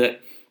episodes, that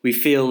we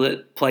feel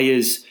that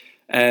players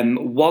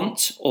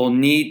want or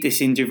need this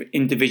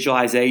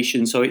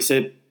individualisation. So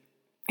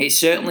it's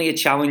certainly a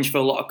challenge for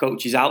a lot of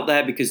coaches out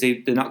there, because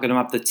they're not going to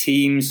have the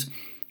teams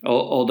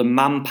or the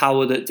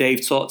manpower that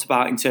Dave talked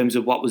about in terms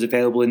of what was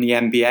available in the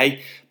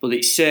NBA. But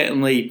it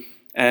certainly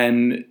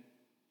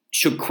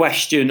should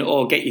question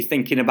or get you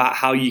thinking about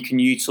how you can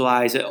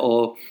utilise it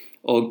or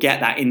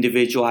get that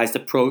individualised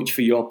approach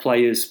for your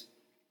players.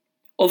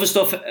 Other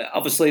stuff,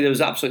 obviously there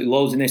was absolutely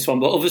loads in this one,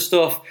 but other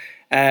stuff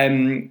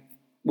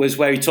was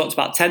where he talked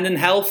about tendon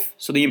health,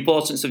 so the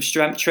importance of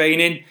strength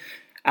training,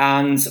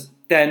 and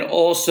then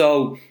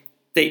also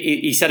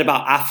he said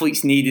about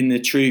athletes needing the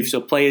truth,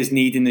 so players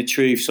needing the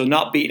truth. So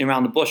not beating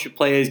around the bush with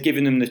players,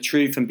 giving them the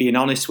truth and being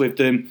honest with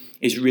them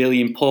is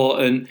really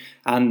important.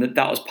 And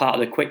that was part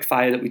of the quick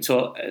fire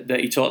that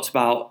he talked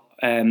about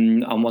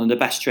on one of the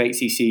best traits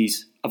he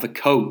sees of a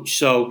coach.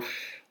 So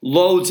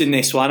loads in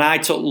this one. I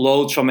took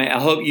loads from it. I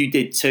hope you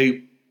did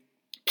too.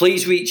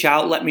 Please reach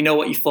out. Let me know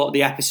what you thought of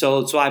the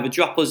episode. So either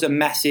drop us a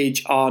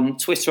message on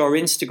Twitter or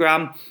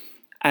Instagram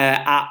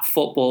at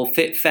Football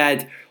Fit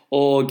Fed,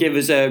 or give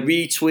us a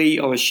retweet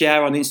or a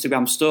share on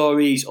Instagram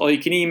stories, or you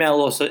can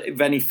email us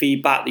with any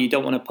feedback that you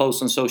don't want to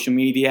post on social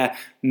media,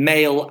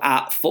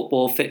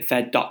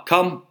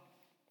 mail@footballfitfed.com.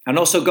 And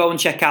also go and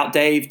check out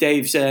Dave.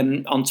 Dave's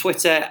on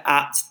Twitter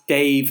at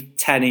Dave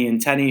Tenney,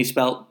 and Tenney is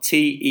spelled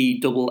Tenney.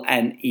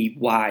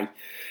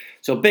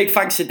 So big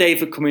thanks to Dave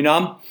for coming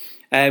on.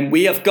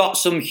 We have got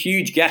some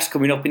huge guests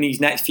coming up in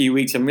these next few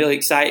weeks. I'm really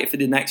excited for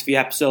the next few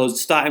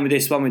episodes, starting with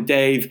this one with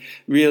Dave,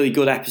 really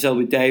good episode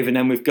with Dave, and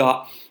then we've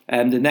got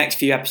the next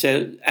few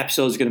episodes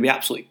are going to be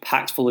absolutely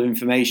packed full of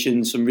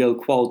information, some real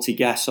quality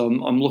guests. So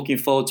I'm looking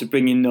forward to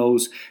bringing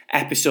those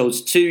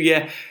episodes to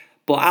you.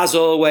 But as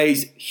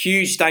always,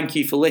 huge thank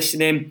you for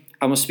listening,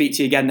 and we'll speak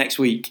to you again next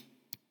week.